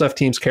all of the stuff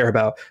teams care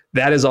about.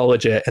 That is all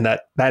legit, and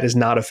that is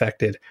not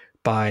affected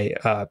by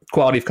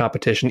quality of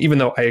competition. Even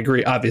though I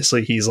agree,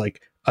 obviously he's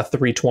like a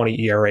 3.20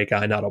 ERA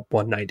guy, not a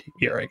 1.90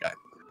 ERA guy.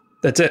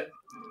 That's it.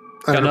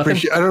 I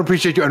don't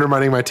appreciate you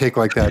undermining my take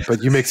like that,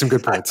 but you make some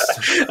good points.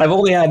 I've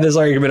only had this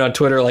argument on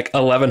Twitter like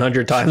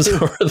 1,100 times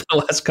over the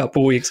last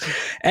couple weeks.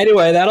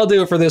 Anyway, that'll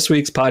do it for this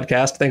week's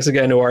podcast. Thanks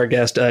again to our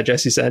guest,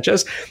 Jesse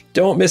Sanchez.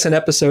 Don't miss an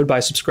episode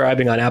by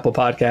subscribing on Apple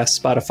Podcasts,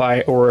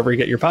 Spotify, or wherever you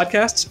get your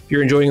podcasts. If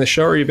you're enjoying the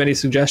show or you have any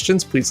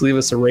suggestions, please leave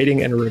us a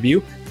rating and a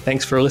review.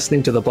 Thanks for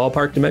listening to the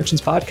Ballpark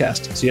Dimensions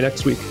podcast. See you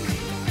next week.